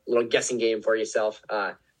about? A little guessing game for yourself,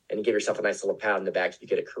 and give yourself a nice little pat on the back if you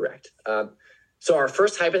get it correct. So our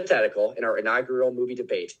first hypothetical in our inaugural movie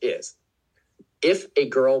debate is, if a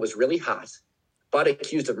girl was really hot, but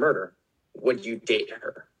accused of murder, would you date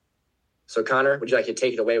her? So Connor, would you like to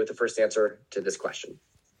take it away with the first answer to this question?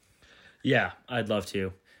 Yeah, I'd love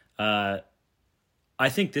to. I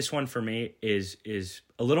think this one for me is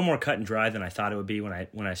a little more cut and dry than I thought it would be when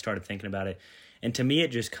I started thinking about it. And to me, it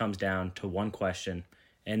just comes down to one question,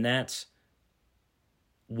 and that's,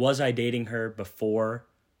 was I dating her before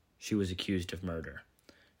she was accused of murder?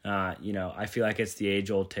 I feel like it's the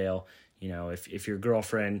age-old tale. If your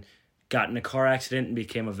girlfriend got in a car accident and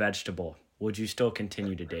became a vegetable, would you still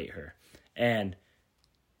continue to date her? And,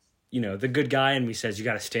 the good guy in me says you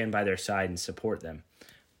got to stand by their side and support them.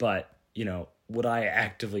 But, would I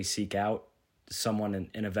actively seek out someone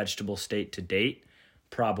in a vegetable state to date?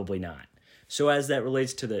 Probably not. So as that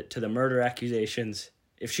relates to the murder accusations,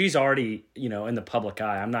 if she's already, in the public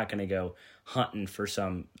eye, I'm not going to go hunting for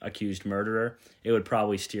some accused murderer. It would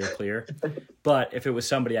probably steer clear. But if it was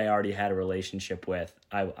somebody I already had a relationship with,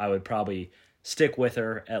 I would probably stick with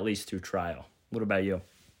her at least through trial. What about you?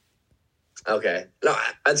 Okay. No,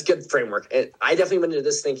 that's good framework. And I definitely went into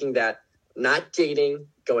this thinking that not dating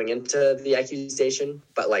going into the accusation,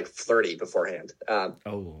 but like flirty beforehand.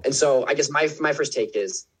 And so I guess my first take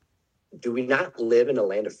is, do we not live in a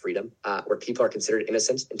land of freedom where people are considered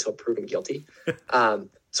innocent until proven guilty?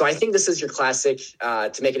 So I think this is your classic,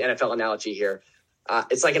 to make an NFL analogy here.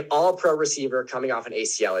 It's like an all-pro receiver coming off an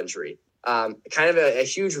ACL injury. Kind of a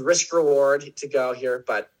huge risk reward to go here,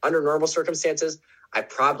 but under normal circumstances, I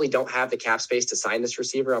probably don't have the cap space to sign this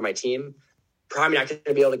receiver on my team. Probably not going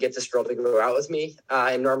to be able to get this girl to go out with me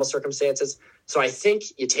in normal circumstances. So I think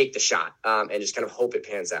you take the shot and just kind of hope it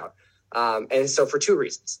pans out. And so for two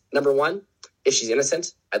reasons. Number one, if she's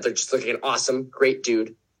innocent, I'd just look like an awesome, great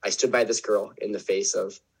dude. I stood by this girl in the face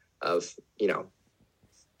of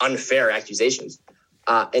unfair accusations.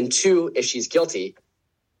 And two, if she's guilty,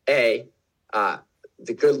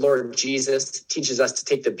 the good Lord Jesus teaches us to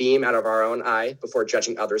take the beam out of our own eye before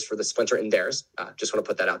judging others for the splinter in theirs. Just want to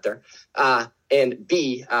put that out there. And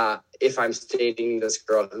B, if I'm dating this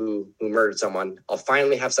girl who murdered someone, I'll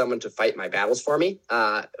finally have someone to fight my battles for me,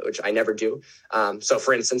 which I never do. So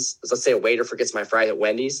for instance, let's say a waiter forgets my fries at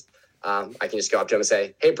Wendy's. I can just go up to him and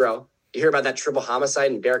say, hey, bro, you hear about that triple homicide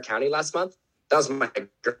in Bear County last month? That was my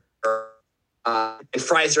girl. And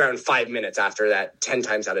fries around 5 minutes after that, 10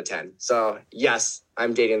 times out of 10. So yes,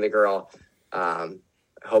 I'm dating the girl. I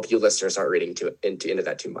hope you listeners aren't reading into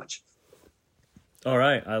that too much. All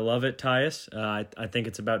right. I love it, Tyus. I think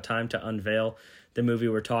it's about time to unveil the movie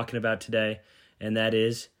we're talking about today, and that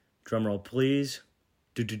is, drumroll please,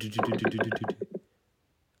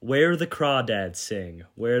 Where the Crawdads Sing.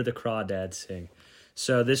 Where the Crawdads Sing.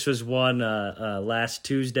 So this was one last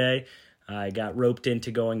Tuesday. I got roped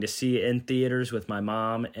into going to see it in theaters with my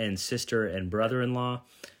mom and sister and brother-in-law.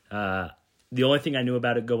 The only thing I knew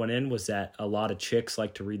about it going in was that a lot of chicks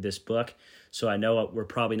like to read this book. So I know we're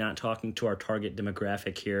probably not talking to our target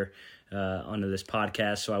demographic here onto this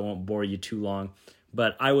podcast, so I won't bore you too long.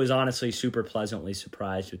 But I was honestly super pleasantly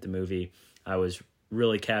surprised with the movie. I was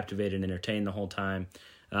really captivated and entertained the whole time.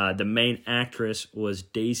 The main actress was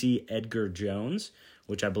Daisy Edgar Jones,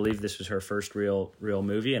 which I believe this was her first real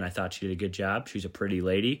movie, and I thought she did a good job. She's a pretty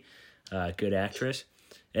lady, good actress.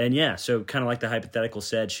 And yeah, so kind of like the hypothetical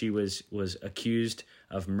said, she was accused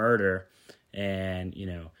of murder, and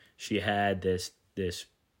she had this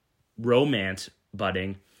romance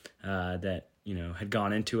budding that had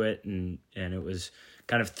gone into it, and it was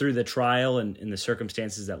kind of through the trial and the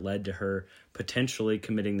circumstances that led to her potentially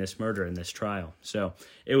committing this murder in this trial. So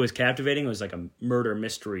it was captivating. It was like a murder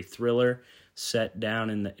mystery thriller set down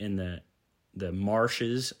in the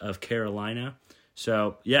marshes of Carolina.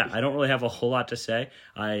 So, yeah, I don't really have a whole lot to say.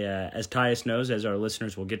 As Tyus knows, as our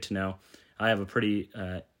listeners will get to know, I have a pretty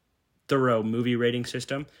thorough movie rating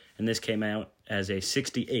system, and this came out as a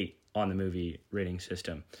 68 on the movie rating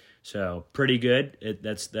system. So, pretty good.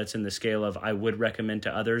 That's in the scale of I would recommend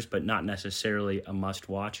to others, but not necessarily a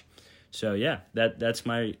must-watch. So, yeah, that's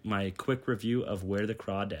my quick review of Where the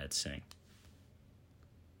Crawdads Sing.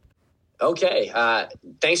 Okay.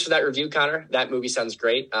 Thanks for that review, Connor. That movie sounds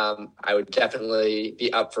great. I would definitely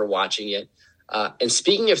be up for watching it. And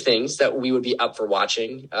speaking of things that we would be up for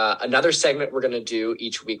watching, another segment we're going to do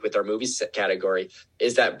each week with our movies category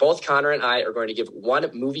is that both Connor and I are going to give one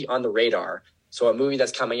movie on the radar. So a movie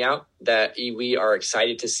that's coming out that we are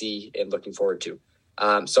excited to see and looking forward to.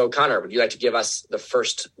 So Connor, would you like to give us the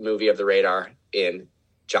first movie of the radar in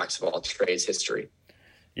Jocks of All Trades history?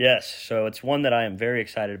 Yes, so it's one that I am very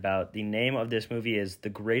excited about. The name of this movie is The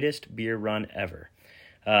Greatest Beer Run Ever.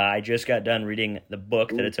 I just got done reading the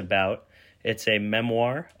book that it's about. It's a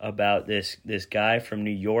memoir about this guy from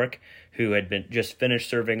New York who had been just finished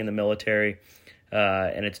serving in the military,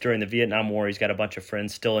 and it's during the Vietnam War. He's got a bunch of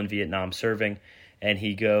friends still in Vietnam serving, and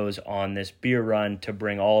he goes on this beer run to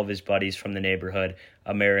bring all of his buddies from the neighborhood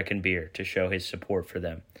American beer to show his support for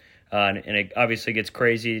them. And it obviously gets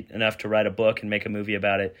crazy enough to write a book and make a movie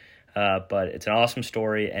about it. But it's an awesome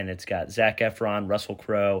story, and it's got Zac Efron, Russell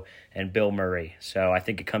Crowe, and Bill Murray. So I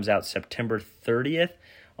think it comes out September 30th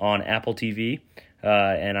on Apple TV,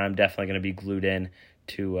 and I'm definitely going to be glued in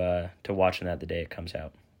to watching that the day it comes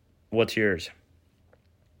out. What's yours?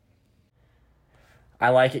 I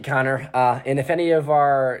like it, Connor. And if any of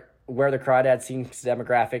our Where the Crawdads Sing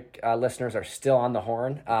demographic listeners are still on the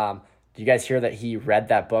horn, do you guys hear that he read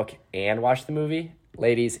that book and watched the movie?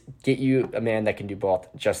 Ladies, get you a man that can do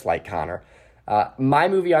both, just like Connor. My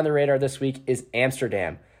movie on the radar this week is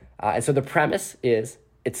Amsterdam. And so the premise is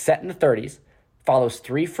it's set in the 30s, follows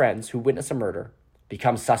three friends who witness a murder,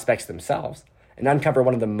 become suspects themselves, and uncover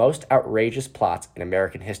one of the most outrageous plots in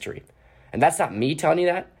American history. And that's not me telling you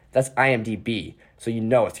that. That's IMDb, so you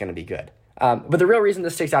know it's going to be good. But the real reason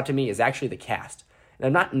this sticks out to me is actually the cast. And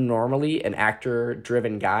I'm not normally an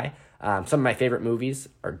actor-driven guy. Some of my favorite movies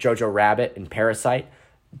are Jojo Rabbit and Parasite.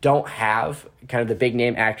 Don't have kind of the big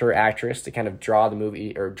name actor or actress to kind of draw the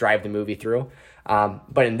movie or drive the movie through.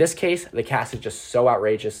 But in this case, the cast is just so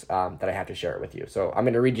outrageous that I have to share it with you. So I'm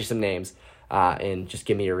going to read you some names and just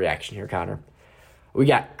give me your reaction here, Connor. We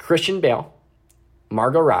got Christian Bale,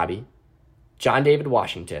 Margot Robbie, John David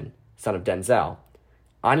Washington, son of Denzel,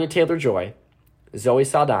 Anya Taylor-Joy, Zoe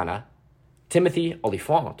Saldana, Timothy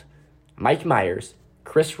Olyphant, Mike Myers,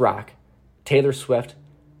 Chris Rock, Taylor Swift,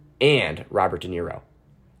 and Robert De Niro.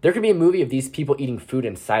 There could be a movie of these people eating food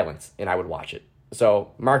in silence, and I would watch it.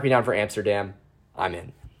 So mark me down for Amsterdam. I'm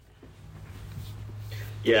in.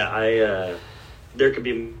 Yeah, there could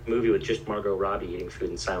be a movie with just Margot Robbie eating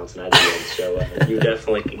food in silence, and I'd be in. So you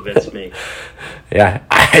definitely convinced me. Yeah,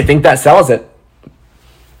 I think that sells it.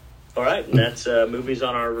 All right, and that's movies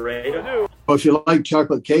on our radar. Well, if you like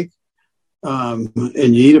chocolate cake and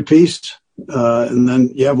you eat a piece and then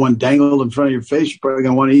you have one dangled in front of your face, you're probably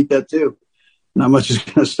going to want to eat that too. Not much is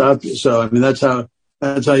going to stop you. So, I mean, that's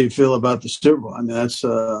how you feel about the Super Bowl. I mean,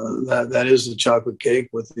 that is the chocolate cake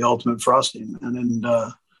with the ultimate frosting. And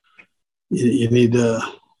then you need to,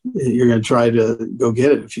 you're going to try to go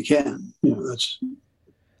get it if you can. That's.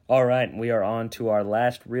 All right, we are on to our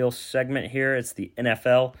last real segment here. It's the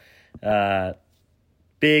NFL.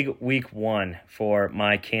 Big week one for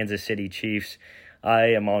my Kansas City Chiefs.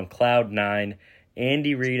 I am on cloud nine.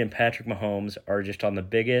 Andy Reid and Patrick Mahomes are just on the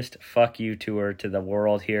biggest fuck you tour to the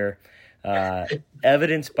world here.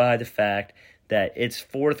 Evidenced by the fact that it's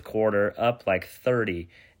fourth quarter, up like 30,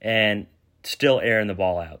 and still airing the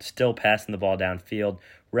ball out, still passing the ball downfield,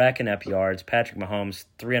 racking up yards. Patrick Mahomes,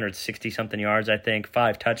 360-something yards, I think,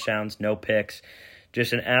 5 touchdowns, no picks,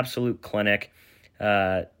 just an absolute clinic.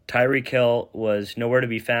 Tyreek Hill was nowhere to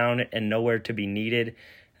be found and nowhere to be needed.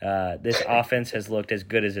 This offense has looked as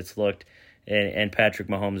good as it's looked in Patrick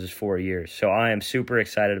Mahomes' 4 years. So I am super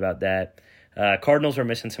excited about that. Cardinals are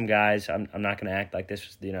missing some guys. I'm not going to act like this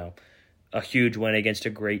was, a huge win against a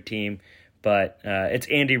great team. But it's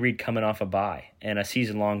Andy Reid coming off a bye, and a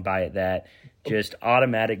season-long bye at that. Just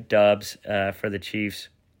automatic dubs for the Chiefs.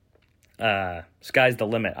 Sky's the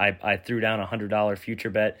limit. I threw down a $100 future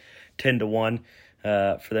bet, 10-1,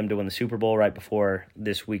 for them to win the Super Bowl right before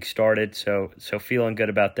this week started. So feeling good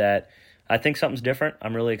about that. I think something's different.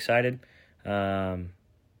 I'm really excited. And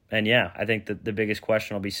yeah, I think that the biggest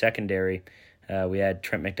question will be secondary. We had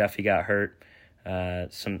Trent McDuffie got hurt.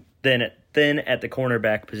 Some thin at the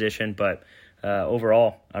cornerback position, but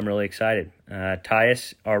overall, I'm really excited.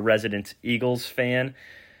 Tyus, our resident Eagles fan,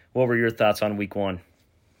 what were your thoughts on Week 1?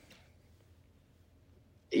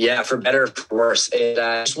 Yeah, for better or for worse. And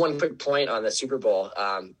just one quick point on the Super Bowl.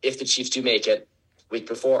 If the Chiefs do make it, week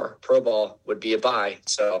before, Pro Bowl would be a bye.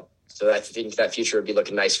 So I think that future would be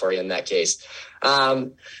looking nice for you in that case.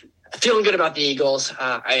 Feeling good about the Eagles.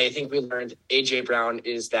 I think we learned A.J. Brown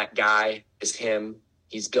is that guy, is him.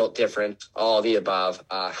 He's built different, all the above,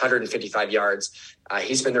 155 yards.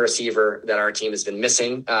 He's been the receiver that our team has been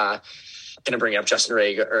missing. Going to bring up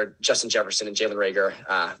Justin Jefferson and Jalen Reagor,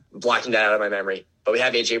 blocking that out of my memory. But we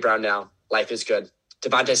have A.J. Brown now. Life is good.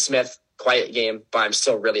 Devontae Smith, quiet game, but I'm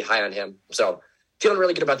still really high on him. So feeling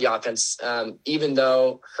really good about the offense. Even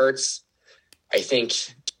though Hurts, I think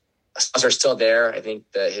are still there. I think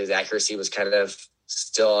that his accuracy was kind of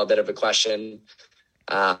still a bit of a question.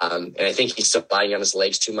 And I think he's still relying on his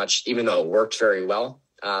legs too much, even though it worked very well.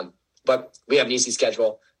 But we have an easy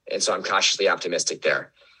schedule, and so I'm cautiously optimistic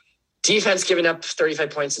there. Defense giving up 35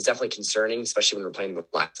 points is definitely concerning, especially when we're playing the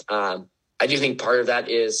Lions. I do think part of that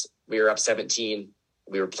is we were up 17.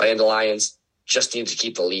 We were playing the Lions, just needed to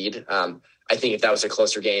keep the lead. I think if that was a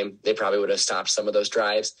closer game, they probably would have stopped some of those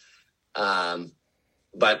drives.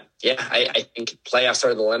 But yeah, I think playoffs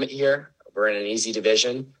are the limit here. We're in an easy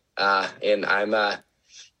division. And I'm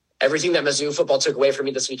everything that Mizzou football took away from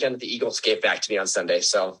me this weekend, the Eagles gave back to me on Sunday.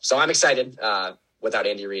 So I'm excited without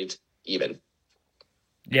Andy Reid even.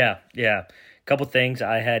 Yeah. A couple things.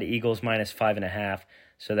 I had Eagles minus 5.5.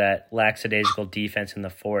 So that lackadaisical defense in the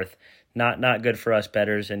fourth, not good for us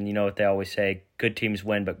bettors. And you know what they always say, good teams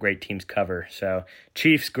win, but great teams cover. So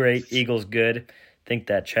Chiefs great, Eagles good. Think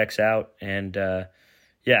that checks out. And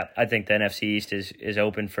yeah, I think the NFC East is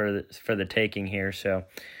open for the taking here. So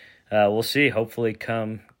we'll see. Hopefully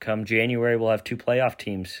come January we'll have 2 playoff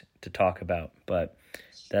teams to talk about. But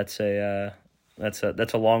that's a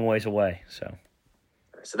long ways away.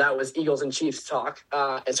 So that was Eagles and Chiefs talk.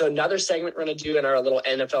 And so another segment we're going to do in our little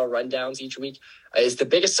NFL rundowns each week is the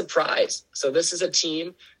biggest surprise. So this is a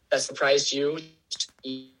team that surprised you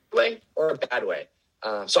in a way or a bad way.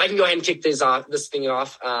 So I can go ahead and kick this thing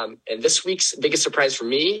off. And this week's biggest surprise for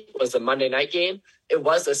me was the Monday night game. It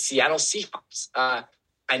was the Seattle Seahawks.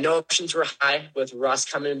 I know options were high with Russ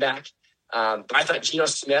coming back, but I thought Geno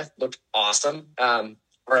Smith looked awesome,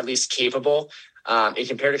 or at least capable. And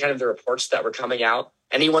compared to kind of the reports that were coming out,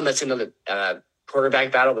 anyone that's in the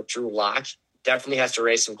quarterback battle with Drew Lock definitely has to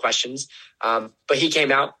raise some questions. But he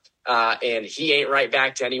came out and he ain't right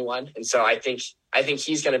back to anyone. And so I think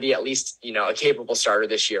he's going to be at least, a capable starter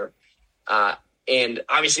this year. And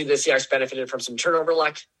obviously the Seahawks benefited from some turnover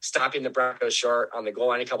luck, stopping the Broncos short on the goal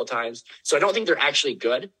line a couple times. So I don't think they're actually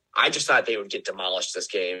good. I just thought they would get demolished this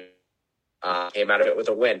game. Came out of it with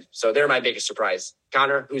a win. So they're my biggest surprise.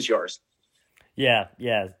 Connor, who's yours? Yeah.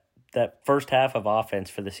 That first half of offense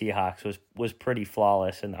for the Seahawks was pretty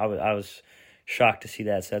flawless, and I was shocked to see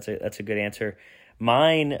that. So that's a good answer.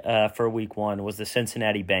 Mine for Week 1 was the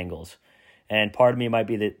Cincinnati Bengals, and part of me might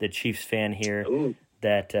be the Chiefs fan here. Ooh.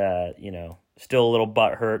 That still a little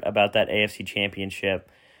butthurt about that AFC Championship,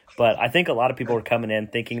 but I think a lot of people are coming in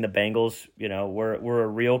thinking the Bengals, were a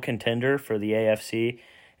real contender for the AFC,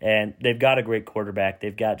 and they've got a great quarterback.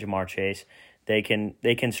 They've got Jamar Chase. They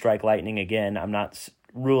can strike lightning again. I'm not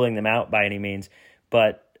ruling them out by any means,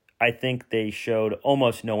 but I think they showed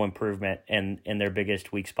almost no improvement in their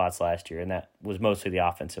biggest weak spots last year, and that was mostly the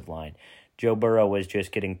offensive line. Joe Burrow was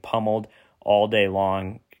just getting pummeled all day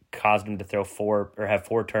long, caused him to throw 4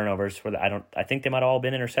 turnovers. I think they might have all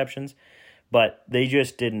been interceptions, but they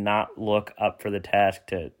just did not look up for the task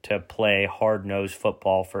to play hard-nosed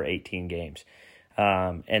football for 18 games.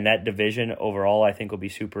 And that division overall, I think, will be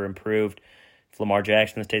super improved. If Lamar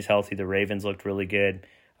Jackson stays healthy, the Ravens looked really good.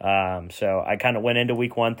 So I kind of went into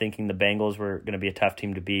week 1 thinking the Bengals were going to be a tough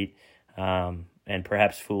team to beat. And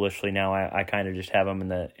perhaps foolishly now I kind of just have them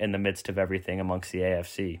in the midst of everything amongst the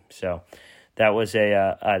AFC. So that was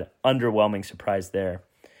an underwhelming surprise there.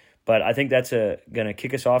 But I think that's going to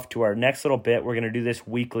kick us off to our next little bit. We're going to do this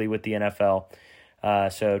weekly with the NFL.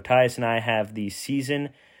 So Tyus and I have the season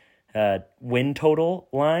win total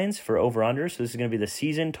lines for over-under. So this is going to be the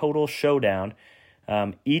season total showdown.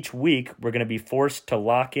 Each week, we're going to be forced to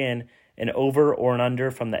lock in an over or an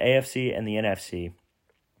under from the AFC and the NFC.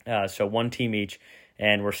 So one team each,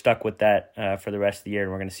 and we're stuck with that for the rest of the year,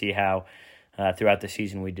 and we're going to see how throughout the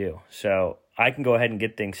season we do. So I can go ahead and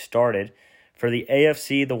get things started. For the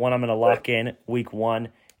AFC, the one I'm going to lock in week 1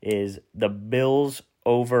 is the Bills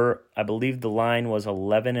over, I believe the line was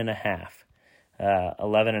 11.5.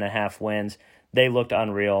 11.5 wins. They looked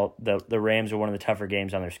unreal. The Rams are one of the tougher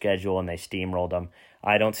games on their schedule, and they steamrolled them.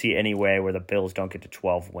 I don't see any way where the Bills don't get to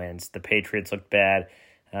 12 wins. The Patriots look bad.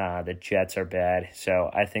 The Jets are bad.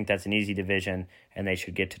 So I think that's an easy division, and they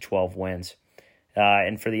should get to 12 wins.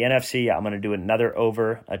 And for the NFC, I'm going to do another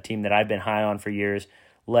over, a team that I've been high on for years,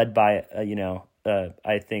 led by,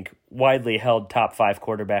 I think, widely held top 5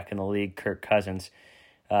 quarterback in the league, Kirk Cousins.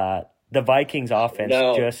 The Vikings offense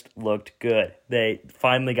just looked good. They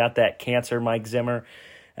finally got that cancer Mike Zimmer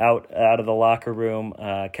out of the locker room.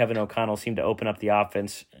 Kevin O'Connell seemed to open up the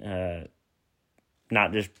offense,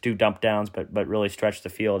 not just do dump downs, but really stretch the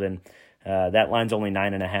field. And that line's only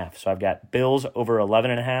 9.5. So I've got Bills over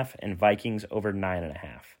 11.5 and Vikings over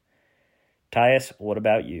 9.5. Tyus, what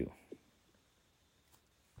about you?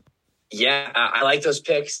 Yeah, I like those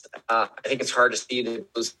picks. I think it's hard to see them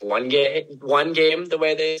lose one game the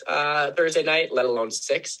way they Thursday night, let alone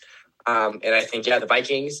 6. And I think, the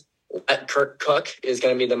Vikings, let Kirk cook is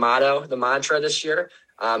going to be the mantra this year.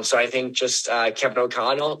 So I think just Kevin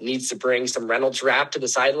O'Connell needs to bring some Reynolds wrap to the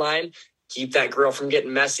sideline, keep that grill from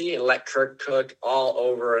getting messy, and let Kirk cook all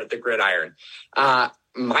over the gridiron.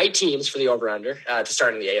 My teams for the over-under to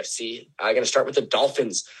start in the AFC, I'm going to start with the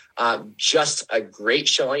Dolphins. Just a great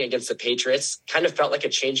showing against the Patriots. Kind of felt like a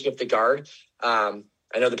changing of the guard. I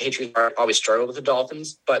know the Patriots always struggle with the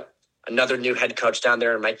Dolphins, but another new head coach down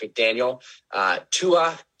there, Mike McDaniel.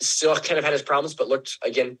 Tua still kind of had his problems, but looked,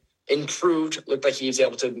 again, improved. Looked like he was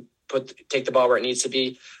able to take the ball where it needs to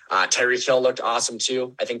be. Tyreek Hill looked awesome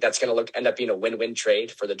too. I think that's going to end up being a win-win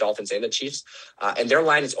trade for the Dolphins and the Chiefs. And their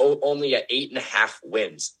line is only at 8.5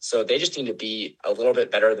 wins. So they just need to be a little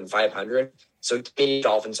bit better than 500. So give me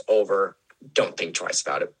Dolphins over. Don't think twice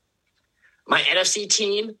about it. My NFC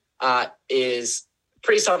team is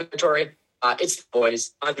pretty self-explanatory. It's the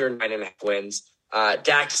boys, under 9.5 wins.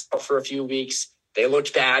 Dak's out for a few weeks. They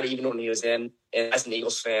looked bad even when he was in. And as an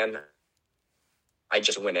Eagles fan, I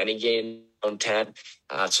just win any game on 10.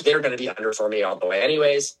 So they're going to be under for me all the way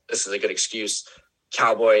anyways. This is a good excuse.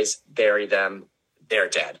 Cowboys, bury them. They're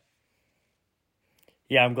dead.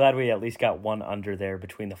 Yeah, I'm glad we at least got one under there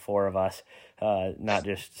between the 4 of us, not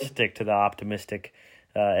just stick to the optimistic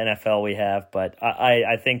NFL we have. But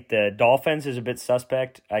I think the Dolphins is a bit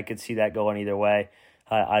suspect. I could see that going either way.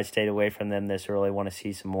 I stayed away from them this early, want to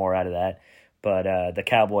see some more out of that. But the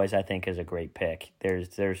Cowboys, I think, is a great pick.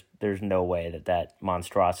 There's no way that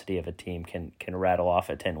monstrosity of a team can rattle off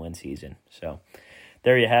a 10-win season. So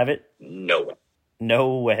there you have it. No way.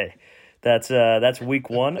 No way. That's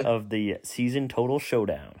week 1 of the season total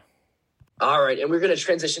showdown. All right, and we're going to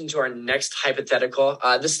transition to our next hypothetical.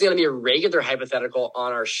 This is going to be a regular hypothetical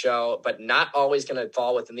on our show, but not always going to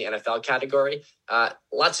fall within the NFL category.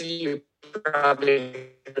 Lots of you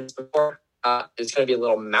probably heard this before. It's going to be a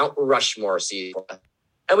little Mount Rushmore season.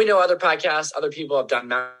 And we know other podcasts, other people have done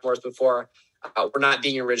Mount Rushmores before. We're not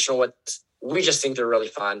being original with this. We just think they're really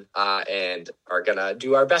fun and are going to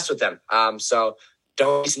do our best with them. So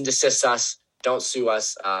don't cease and desist us. Don't sue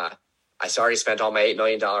us. I already spent all my $8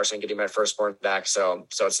 million on getting my firstborn back, so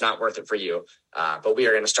it's not worth it for you. But we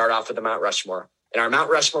are going to start off with the Mount Rushmore. And our Mount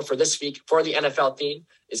Rushmore for this week for the NFL theme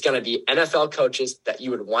is going to be NFL coaches that you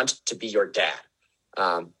would want to be your dad.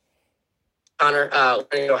 Connor, we're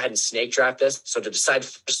going to go ahead and snake draft this. So to decide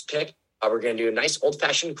first pick, we're going to do a nice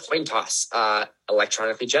old-fashioned coin toss,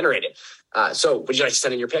 electronically generated. So would you like to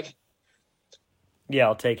send in your pick? Yeah,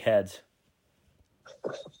 I'll take heads.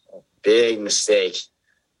 Big mistake.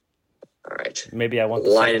 All right. Maybe I want the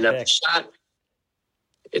lining up the shot.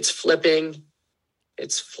 It's flipping.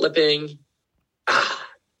 It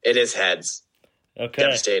is heads. Okay.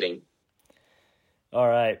 Devastating. All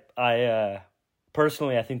right.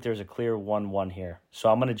 Personally, I think there's a clear 1-1 here. So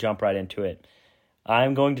I'm going to jump right into it.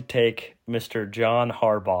 I'm going to take Mr. John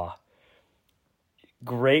Harbaugh.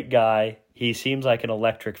 Great guy. He seems like an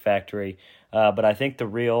electric factory. But I think the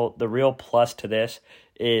real plus to this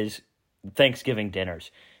is Thanksgiving dinners.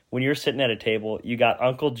 When you're sitting at a table, you got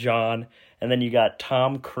Uncle John, and then you got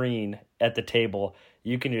Tom Crean at the table.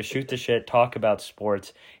 You can just shoot the shit, talk about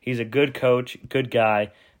sports. He's a good coach, good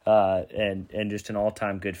guy, and just an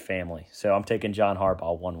all-time good family. So I'm taking John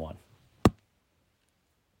Harbaugh 1-1.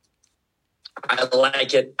 I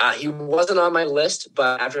like it. He wasn't on my list,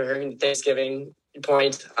 but after hearing the Thanksgiving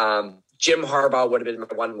point, Jim Harbaugh would have been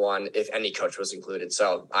my 1-1 if any coach was included.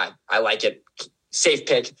 So I like it. Safe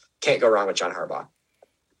pick. Can't go wrong with John Harbaugh.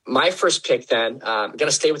 My first pick then, I'm going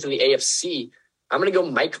to stay within the AFC. I'm going to go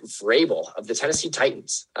Mike Vrabel of the Tennessee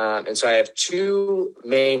Titans. And so I have two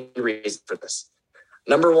main reasons for this.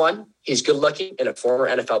 Number one, he's good looking and a former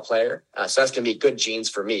NFL player. So that's going to be good genes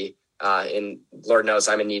for me. And Lord knows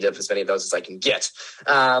I'm in need of as many of those as I can get.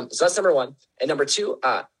 So that's number one. And number two,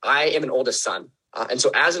 I am an oldest son. And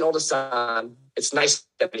so as an oldest son, it's nice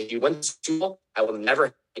that if he wins school, I will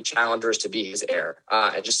never have challengers to be his heir.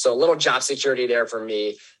 And just so a little job security there for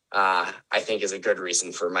me, I think is a good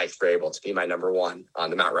reason for Mike Vrabel to be my number one on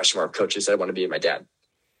the Mount Rushmore of coaches that I want to be my dad.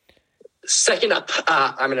 Second up,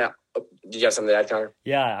 did you have something to add, Connor?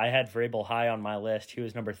 Yeah, I had Vrabel high on my list. He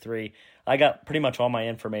was number 3. I got pretty much all my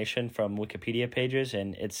information from Wikipedia pages,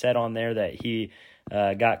 and it said on there that he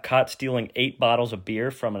got caught stealing 8 bottles of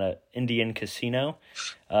beer from an Indian casino.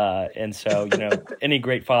 And so, any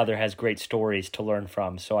great father has great stories to learn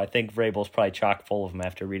from. So I think Vrabel's probably chock full of them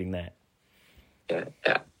after reading that.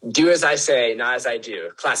 Yeah. Do as I say, not as I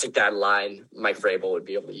do. Classic dad line. Mike Vrabel would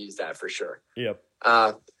be able to use that for sure. Yep.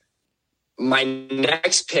 My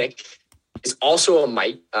next pick is also a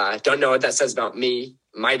Mike. Don't know what that says about me.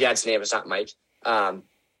 My dad's name is not Mike.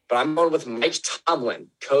 But I'm going with Mike Tomlin,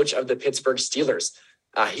 coach of the Pittsburgh Steelers.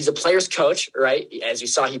 He's a player's coach, right? As you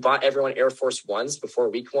saw, he bought everyone Air Force Ones before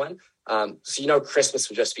week 1. So, Christmas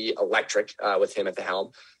would just be electric with him at the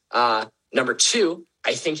helm. Number 2,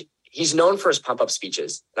 I think he's known for his pump-up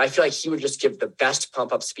speeches. And I feel like he would just give the best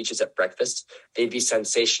pump-up speeches at breakfast. They'd be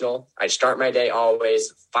sensational. I'd start my day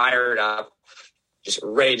always fired up, just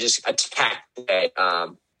ready to just attack the day.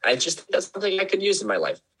 I just think that's something I could use in my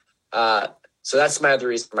life. So that's my other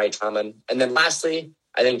reason for Mike Tomlin. And then lastly,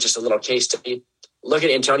 I think just a little case study. Look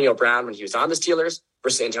at Antonio Brown when he was on the Steelers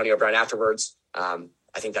versus Antonio Brown afterwards. I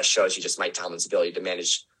think that shows you just Mike Tomlin's ability to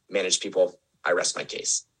manage people. I rest my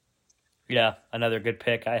case. Yeah, another good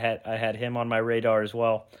pick. I had him on my radar as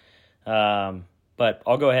well. But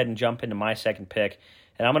I'll go ahead and jump into my second pick.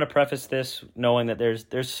 And I'm going to preface this knowing that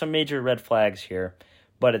there's some major red flags here,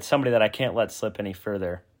 but it's somebody that I can't let slip any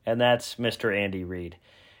further, and that's Mr. Andy Reid.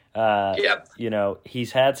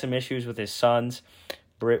 He's had some issues with his sons.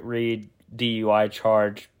 Britt Reid, DUI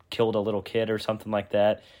charge, killed a little kid or something like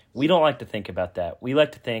that. We don't like to think about that. We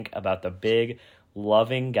like to think about the big,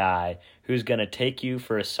 loving guy who's going to take you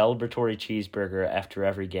for a celebratory cheeseburger after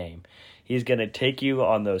every game. He's going to take you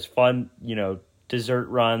on those fun, dessert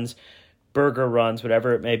runs, burger runs,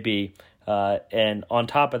 whatever it may be. And on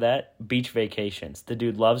top of that, beach vacations. The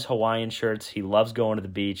dude loves Hawaiian shirts. He loves going to the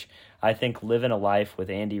beach. I think living a life with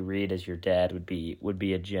Andy Reid as your dad would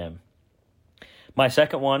be a gem. My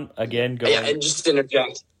second one, again, going... Yeah, and just to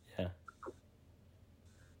interject. Yeah,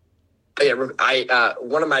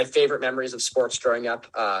 one of my favorite memories of sports growing up,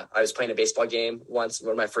 I was playing a baseball game once,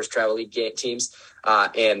 one of my first travel league teams,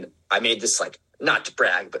 and I made this, not to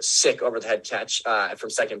brag, but sick over-the-head catch from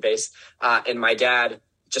second base, and my dad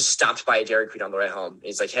just stopped by a Dairy Queen on the way home.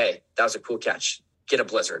 He's like, hey, that was a cool catch. Get a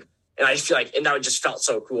Blizzard. And I just feel and that just felt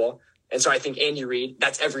so cool. And so I think Andy Reid,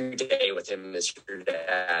 that's every day with him as your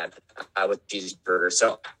dad with cheeseburger.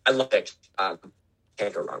 So I love it.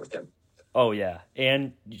 Can't go wrong with him. Oh, yeah.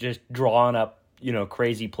 And just drawing up,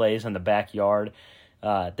 crazy plays in the backyard.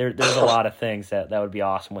 There's a lot of things that would be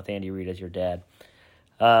awesome with Andy Reid as your dad.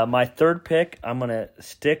 My third pick, I'm going to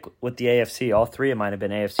stick with the AFC. All 3 of mine have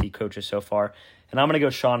been AFC coaches so far. And I'm going to go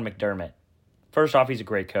Sean McDermott. First off, he's a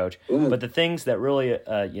great coach. Ooh. But the things that really,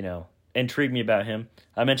 intrigue me about him,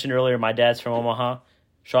 I mentioned earlier my dad's from Omaha.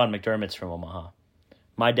 Sean McDermott's from Omaha.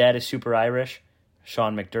 My dad is super Irish.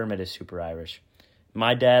 Sean McDermott is super Irish.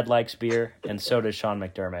 My dad likes beer, and so does Sean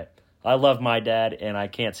McDermott. I love my dad, and I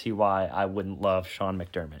can't see why I wouldn't love Sean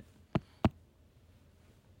McDermott.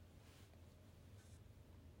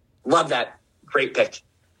 Love that. Great pick.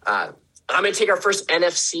 I'm going to take our first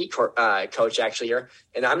NFC coach actually here,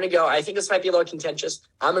 and I'm going to go, I think this might be a little contentious.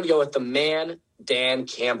 I'm going to go with the man, Dan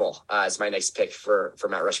Campbell, as my next pick for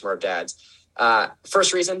Mount Rushmore of dads.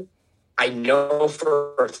 First reason, I know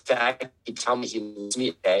for a fact he told me he loves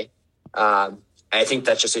me today. I think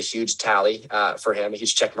that's just a huge tally for him, a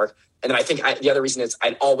huge check mark. then I think the other reason is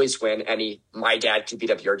I'd always win any my dad can beat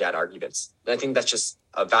up your dad arguments. And I think that's just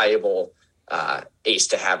a valuable ace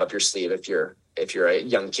to have up your sleeve if you're a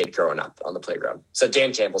young kid growing up on the playground. So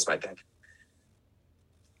Dan Campbell's my pick.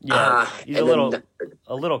 Yeah, he's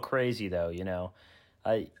a little crazy though. You know,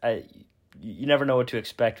 you never know what to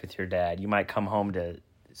expect with your dad. You might come home to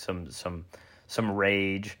some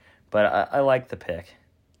rage, but I like the pick.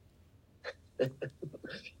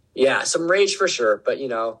 Yeah, some rage for sure, but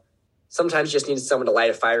sometimes you just need someone to light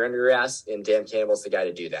a fire under your ass, and Dan Campbell's the guy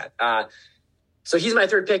to do that. So he's my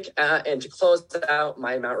third pick, and to close out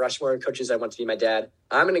my Mount Rushmore coaches I want to be my dad,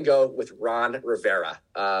 I'm going to go with Ron Rivera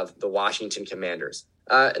of the Washington Commanders.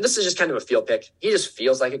 And this is just kind of a feel pick. He just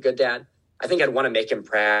feels like a good dad. I think I'd want to make him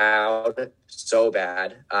proud so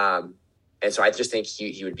bad. And so I just think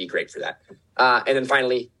he would be great for that. And then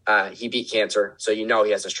finally, he beat cancer. So he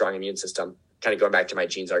has a strong immune system. Kind of going back to my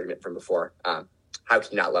genes argument from before. How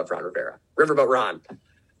can you not love Ron Rivera? Riverboat Ron.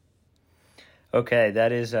 Okay,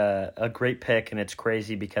 that is a great pick, and it's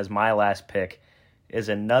crazy because my last pick is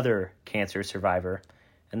another cancer survivor,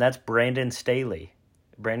 and that's Brandon Staley.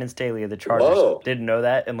 Brandon Staley of the Chargers. Whoa. Didn't know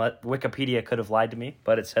that, and Wikipedia could have lied to me,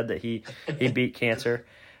 but it said that he beat cancer.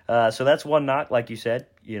 So that's one knock, like you said.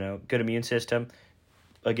 Good immune system.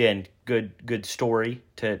 Again, good story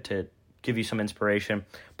to give you some inspiration.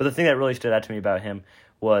 But the thing that really stood out to me about him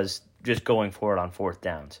was just going for it on fourth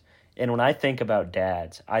downs. And when I think about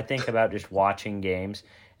dads, I think about just watching games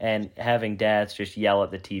and having dads just yell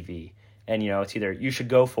at the TV. And, it's either you should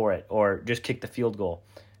go for it or just kick the field goal.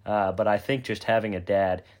 But I think just having a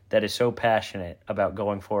dad that is so passionate about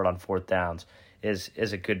going for it on fourth downs is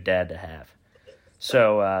a good dad to have.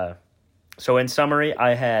 So in summary,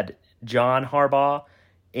 I had John Harbaugh,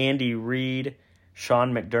 Andy Reid,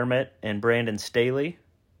 Sean McDermott, and Brandon Staley.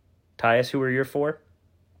 Tyus, who were your four?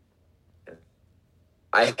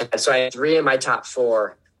 I had three in my top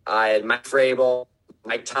four. I had Mike Vrabel,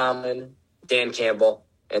 Mike Tomlin, Dan Campbell,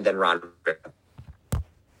 and then Ron Rivera.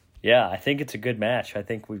 Yeah, I think it's a good match. I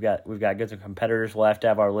think we've got good competitors. We'll have to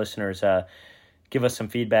have our listeners give us some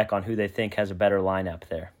feedback on who they think has a better lineup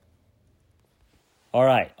there. All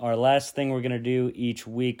right, our last thing we're going to do each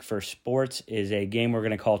week for sports is a game we're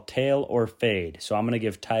going to call Tail or Fade. So I'm going to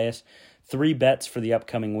give Tyus 3 bets for the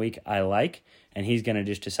upcoming week I like, and he's going to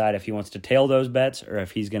just decide if he wants to tail those bets or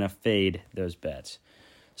if he's going to fade those bets.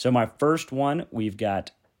 So my first one, we've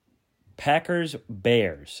got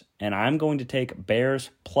Packers-Bears, and I'm going to take Bears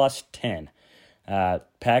plus 10.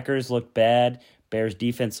 Packers looked bad. Bears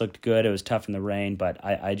defense looked good. It was tough in the rain, but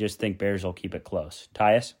I just think Bears will keep it close.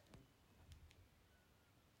 Tyus?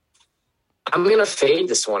 I'm going to fade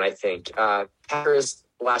this one, I think. Packers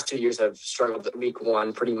the last 2 years have struggled at week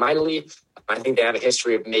one pretty mightily. I think they have a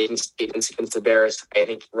history of making statements against the Bears. I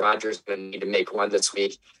think Rodgers is going to need to make one this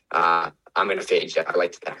week. I'm going to fade. Yeah, I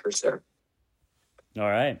like the Packers there. All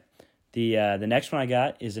right. The next one I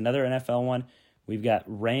got is another NFL one. We've got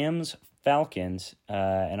Rams-Falcons,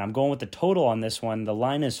 and I'm going with the total on this one. The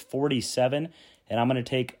line is 47, and I'm going to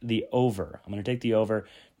take the over.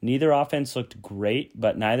 Neither offense looked great,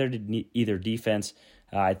 but neither did either defense.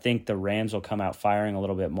 I think the Rams will come out firing a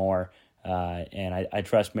little bit more, and I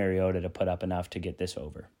trust Mariota to put up enough to get this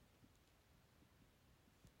over.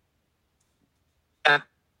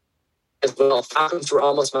 As well, Falcons were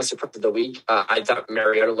almost my surprise of the week. I thought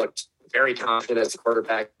Mariota looked very confident as a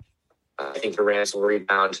quarterback. I think the Rams will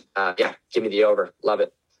rebound. Give me the over. Love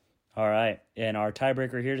it. All right, and our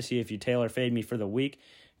tiebreaker here to see if you tail or fade me for the week.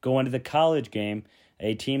 Going to the college game,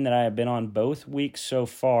 a team that I have been on both weeks so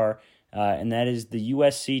far, and that is the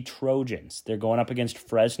USC Trojans. They're going up against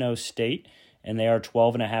Fresno State, and they are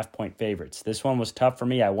 12.5-point favorites. This one was tough for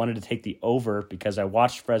me. I wanted to take the over because I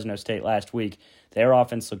watched Fresno State last week. Their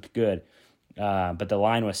offense looked good, but the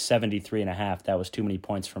line was 73.5. That was too many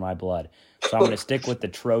points for my blood. So I'm going to stick with the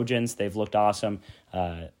Trojans. They've looked awesome.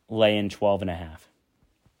 Lay in 12.5.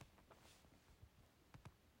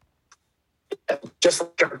 Just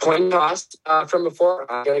like our coin toss from before,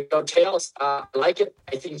 I'm going to go tails. I like it.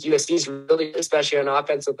 I think USC is really, especially on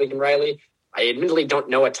offense with Lincoln Riley. I admittedly don't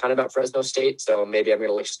know a ton about Fresno State, so maybe I'm going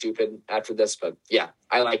to look stupid after this. But, yeah,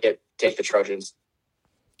 I like it. Take the Trojans.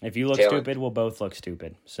 If you look stupid, we'll both look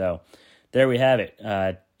stupid. So there we have it.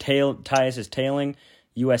 Tyus is tailing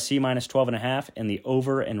USC minus 12.5 and the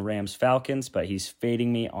over and Rams-Falcons, but he's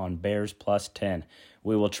fading me on Bears plus 10.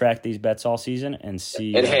 We will track these bets all season and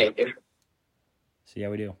see. And, see how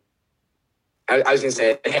we do. I was going to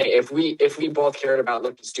say, hey, if we both cared about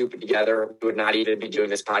looking stupid together, we would not even be doing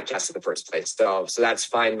this podcast in the first place. So that's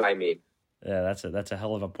fine by me. Yeah, that's a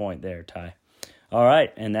hell of a point there, Ty. All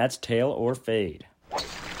right, and that's tail or fade.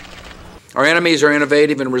 Our enemies are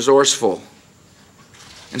innovative and resourceful,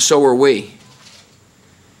 and so are we.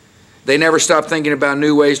 They never stop thinking about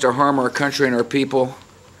new ways to harm our country and our people,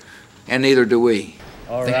 and neither do we.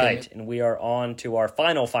 All right, and we are on to our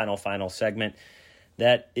final segment.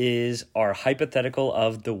 That is our hypothetical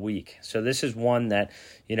of the week. So this is one that,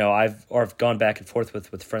 I've gone back and forth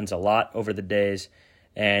with friends a lot over the days.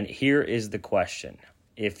 And here is the question.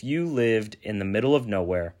 If you lived in the middle of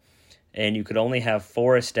nowhere and you could only have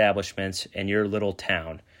 4 establishments in your little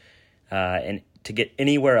town, and to get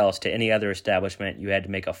anywhere else to any other establishment, you had to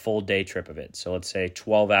make a full day trip of it. So let's say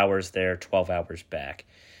 12 hours there, 12 hours back.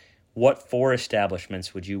 What 4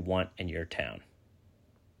 establishments would you want in your town?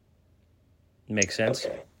 Make sense?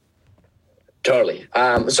 Okay. Totally.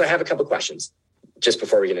 So I have a couple questions just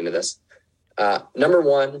before we get into this. Number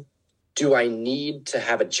 1, do I need to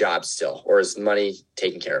have a job still, or is money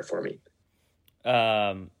taking care of for me?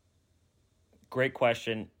 Great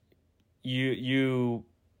question. You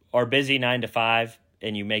are busy 9 to 5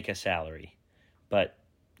 and you make a salary, but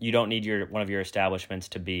you don't need one of your establishments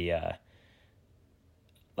to be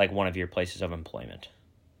like one of your places of employment.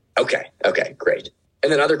 Okay, great.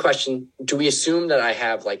 And then other question, do we assume that I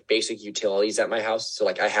have like basic utilities at my house? So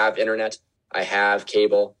like I have internet, I have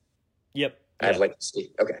cable. Yep. I have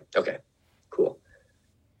electricity. Okay, cool.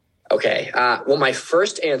 Okay, well, my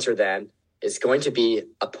first answer then is going to be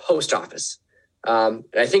a post office. And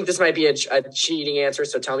I think this might be a cheating answer,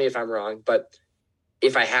 so tell me if I'm wrong. But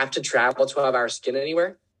if I have to travel 12 hours to get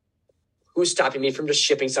anywhere, who's stopping me from just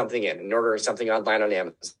shipping something in and ordering something online on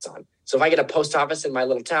Amazon? So if I get a post office in my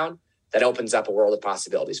little town, that opens up a world of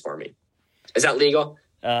possibilities for me. Is that legal?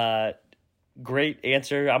 Great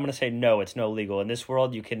answer. I'm going to say no, it's no legal. In this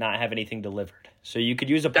world, you cannot have anything delivered. So you could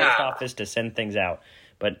use a post office to send things out,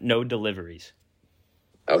 but no deliveries.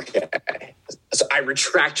 Okay. So I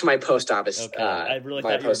retract my post office. Okay. I really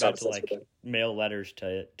thought you were about to mail letters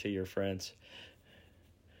to your friends.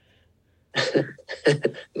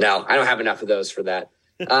 No, I don't have enough of those for that.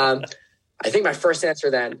 I think my first answer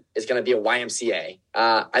then is going to be a YMCA.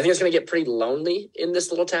 I think it's going to get pretty lonely in this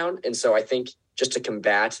little town. And so I think just to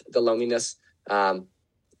combat the loneliness, I'm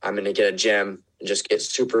going to get a gym and just get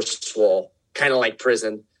super swole, kind of like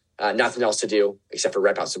prison, nothing else to do except for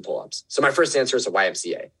rep out some pull-ups. So my first answer is a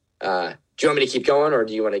YMCA. Do you want me to keep going, or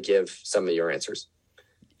do you want to give some of your answers?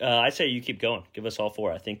 I say you keep going. Give us all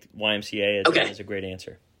 4. I think YMCA is a great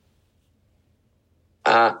answer.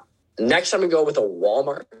 Next, I'm going to go with a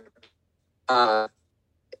Walmart.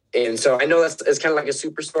 And so I know it's kind of like a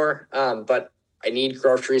superstore, but I need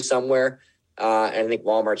groceries somewhere. And I think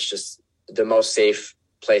Walmart's just the most safe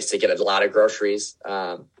place to get a lot of groceries.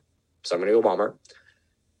 So I'm going to go Walmart.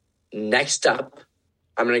 Next up,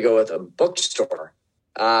 I'm going to go with a bookstore.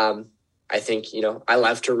 I think, I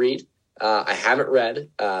love to read. I haven't read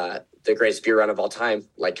the greatest beer run of all time,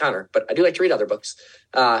 like Connor, but I do like to read other books.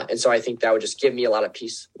 And so I think that would just give me a lot of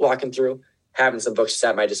peace walking through, having some books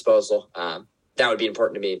at my disposal. That would be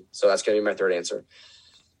important to me. So that's going to be my third answer.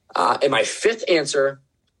 And my fifth answer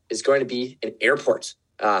is going to be an airport.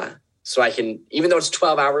 So I can, even though it's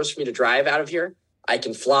 12 hours for me to drive out of here, I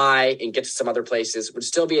can fly and get to some other places. It would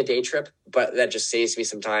still be a day trip, but that just saves me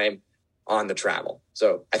some time on the travel.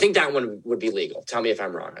 So I think that one would be legal. Tell me if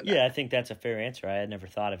I'm wrong on that. Yeah, I think that's a fair answer. I had never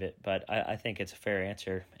thought of it, but I think it's a fair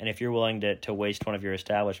answer. And if you're willing to waste one of your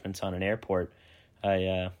establishments on an airport,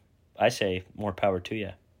 I say more power to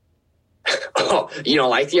you. Oh, you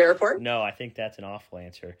don't like the airport? No, I think that's an awful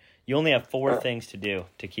answer. You only have 4 things to do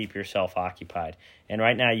to keep yourself occupied. And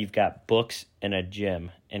right now you've got books and a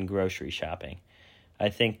gym and grocery shopping. I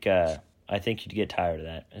think you'd get tired of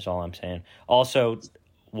that, is all I'm saying. Also,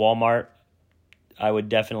 Walmart, I would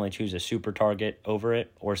definitely choose a Super Target over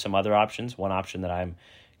it, or some other options. One option that I'm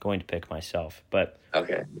going to pick myself. But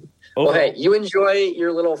okay. Well, hey, you enjoy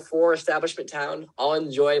your little 4 establishment town. I'll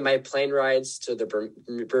enjoy my plane rides to the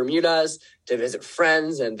Bermudas to visit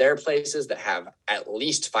friends and their places that have at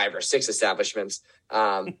least 5 or 6 establishments.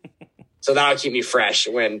 So that'll keep me fresh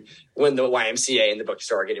when the YMCA and the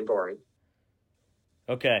bookstore are getting boring.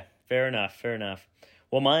 Okay, fair enough.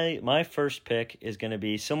 Well, my first pick is going to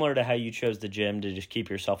be similar to how you chose the gym to just keep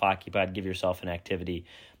yourself occupied, give yourself an activity.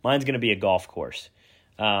 Mine's going to be a golf course.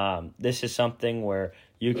 This is something where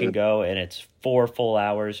you can go and it's 4 full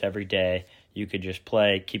hours every day. You could just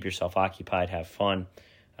play, keep yourself occupied, have fun.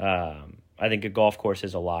 I think a golf course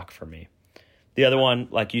is a lock for me. The other one,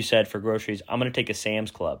 like you said, for groceries, I'm going to take a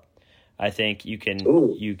Sam's Club. I think you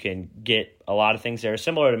can get a lot of things there,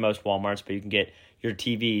 similar to most Walmarts, but you can get your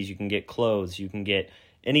TVs, you can get clothes, you can get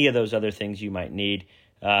any of those other things you might need,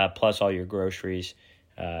 plus all your groceries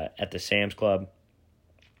at the Sam's Club.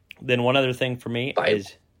 Then one other thing for me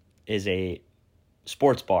is a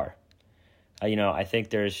sports bar. I think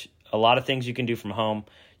there's a lot of things you can do from home.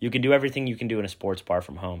 You can do everything you can do in a sports bar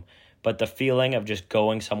from home. But the feeling of just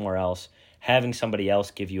going somewhere else, having somebody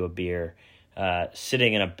else give you a beer,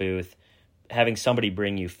 sitting in a booth, having somebody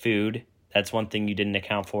bring you food, that's one thing you didn't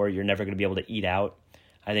account for. You're never going to be able to eat out.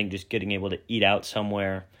 I think just getting able to eat out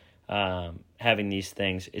somewhere, having these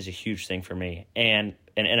things is a huge thing for me. And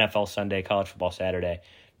an NFL Sunday, college football Saturday,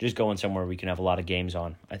 just going somewhere we can have a lot of games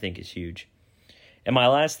on, I think is huge. And my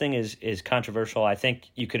last thing is controversial. I think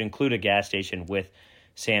you could include a gas station with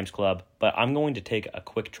Sam's Club, but I'm going to take a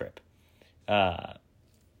Quick Trip.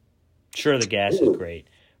 Sure, the gas is great,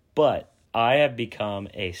 but I have become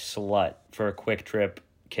a slut for a Quick Trip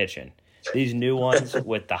kitchen. These new ones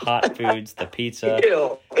with the hot foods, the pizza.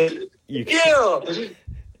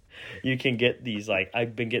 You can get these,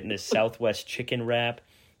 I've been getting this Southwest chicken wrap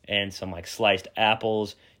and some sliced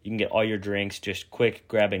apples. You can get all your drinks just quick,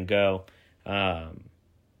 grab and go.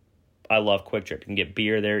 I love Quick Trip. You can get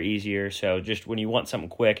beer there easier. So just when you want something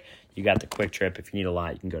quick, you got the Quick Trip. If you need a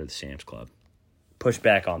lot, you can go to the Sam's Club. Push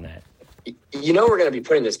back on that. We're going to be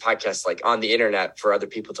putting this podcast on the internet for other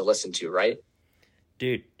people to listen to, right?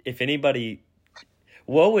 Dude, if anybody,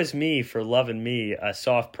 woe is me for loving me a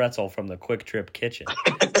soft pretzel from the Quick Trip kitchen.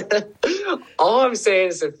 All I'm saying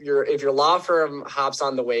is if your law firm hops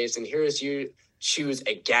on the waves and here's you choose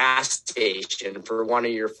a gas station for one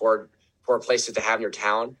of your four places to have in your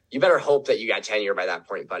town, you better hope that you got tenure by that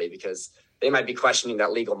point, buddy, because they might be questioning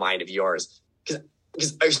that legal mind of yours. Because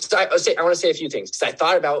I want to say a few things, because I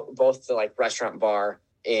thought about both the restaurant bar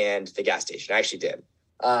and the gas station. I actually did.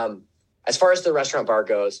 As far as the restaurant bar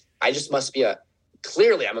goes, I just must be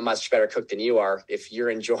clearly I'm a much better cook than you are if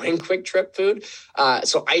you're enjoying Quick Trip food.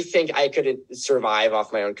 So I think I could survive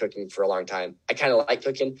off my own cooking for a long time. I kind of like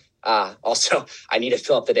cooking. Also, I need to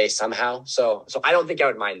fill up the day somehow. So I don't think I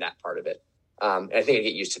would mind that part of it. And I think I'd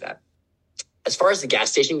get used to that. As far as the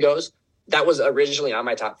gas station goes, that was originally on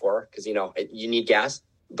my top 4 because, you need gas.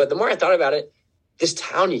 But the more I thought about it, this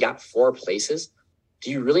town, you got 4 places.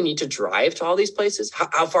 Do you really need to drive to all these places?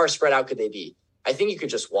 How far spread out could they be? I think you could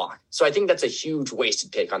just walk. So I think that's a huge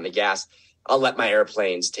wasted pick on the gas. I'll let my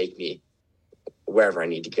airplanes take me wherever I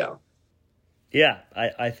need to go. Yeah,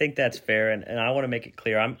 I think that's fair. And I want to make it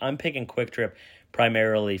clear. I'm picking Quick Trip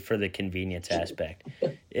primarily for the convenience aspect.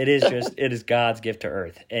 It is God's gift to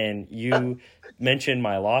earth. And you mentioned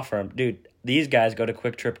my law firm. Dude, these guys go to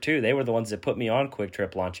Quick Trip too. They were the ones that put me on Quick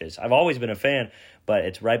Trip lunches. I've always been a fan, but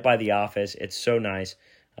it's right by the office. It's so nice.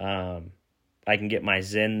 I can get my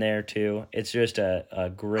Zen there too. It's just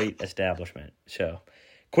a great establishment. So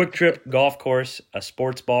Quick Trip, golf course, a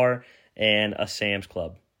sports bar, and a Sam's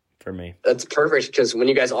Club for me. That's perfect because when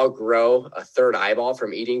you guys all grow a third eyeball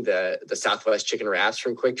from eating the Southwest chicken wraps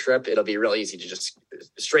from Quick Trip, it'll be real easy to just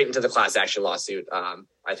straight into the class action lawsuit.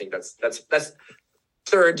 I think that's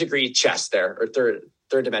third degree chess there, or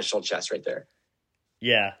third dimensional chess right there.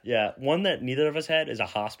 Yeah. One that neither of us had is a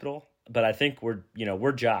hospital, but I think we're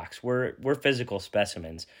jocks. We're physical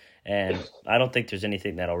specimens, and I don't think there's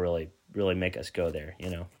anything that'll really make us go there.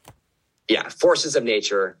 Yeah, forces of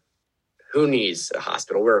nature. Who needs a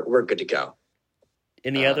hospital? We're good to go.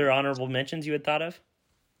 Any other honorable mentions you had thought of?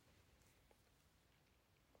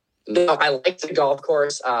 No, I like the golf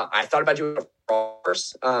course. I thought about doing a golf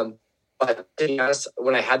course, but to be honest,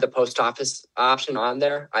 when I had the post office option on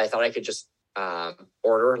there, I thought I could just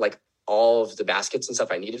order all of the baskets and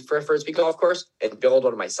stuff I needed for a Frisbee golf course and build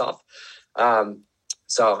one myself.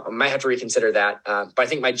 So I might have to reconsider that. But I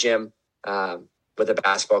think my gym with a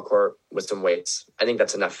basketball court with some weights, I think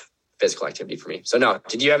that's enough physical activity for me. So no,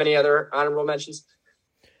 did you have any other honorable mentions?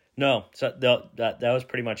 No, so that was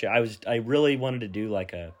pretty much it. I really wanted to do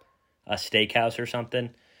a steakhouse or something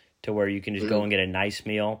to where you can just go and get a nice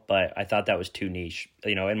meal, but I thought that was too niche.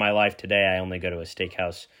 In my life today, I only go to a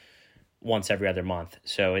steakhouse once every other month.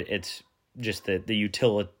 So it's just the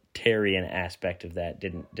utilitarian aspect of that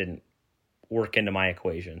didn't work into my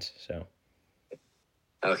equations. So.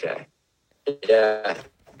 Okay. Yeah.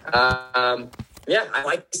 Yeah, I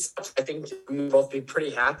like this. I think we would both be pretty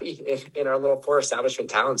happy in our little 4 establishment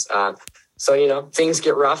towns. So, things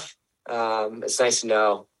get rough. It's nice to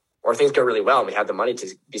know, or things go really well and we have the money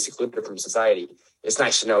to be secluded from society. It's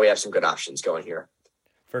nice to know we have some good options going here.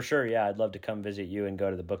 For sure, yeah. I'd love to come visit you and go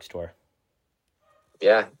to the bookstore.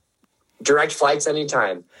 Yeah. Direct flights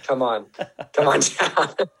anytime. Come on. Come on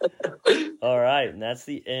down. All right, and that's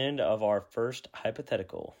the end of our first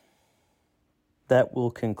hypothetical. That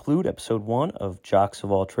will conclude episode 1 of Jocks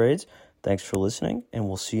of All Trades. Thanks for listening, and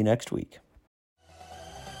we'll see you next week.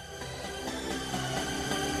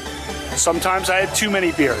 Sometimes I had too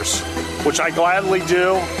many beers, which I gladly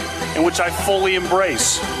do. in which I fully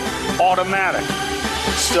embrace. Automatic.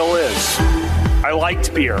 Still is. I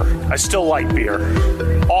liked beer. I still like beer.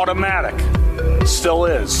 Automatic. Still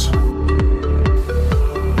is.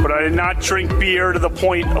 But I did not drink beer to the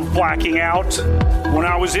point of blacking out. When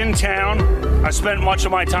I was in town, I spent much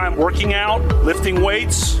of my time working out, lifting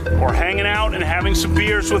weights, or hanging out and having some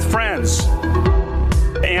beers with friends.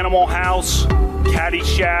 Animal House, Caddy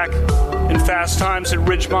Shack, and Fast Times at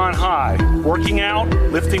Ridgemont High. Working out,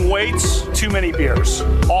 lifting weights, too many beers.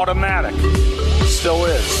 Automatic. Still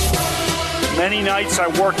is. Many nights I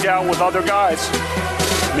worked out with other guys.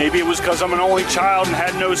 Maybe it was because I'm an only child and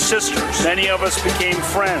had no sisters. Many of us became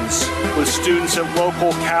friends with students at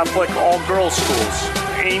local Catholic all-girls schools.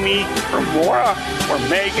 Amy, or Maura, or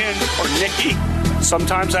Megan, or Nikki.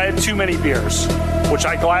 Sometimes I had too many beers, which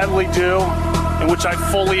I gladly do, and which I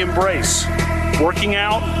fully embrace. Working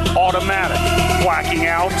out, automatic. Blacking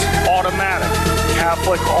out, automatic.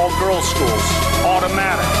 Catholic all-girls schools,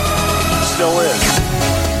 automatic. Still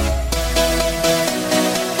is.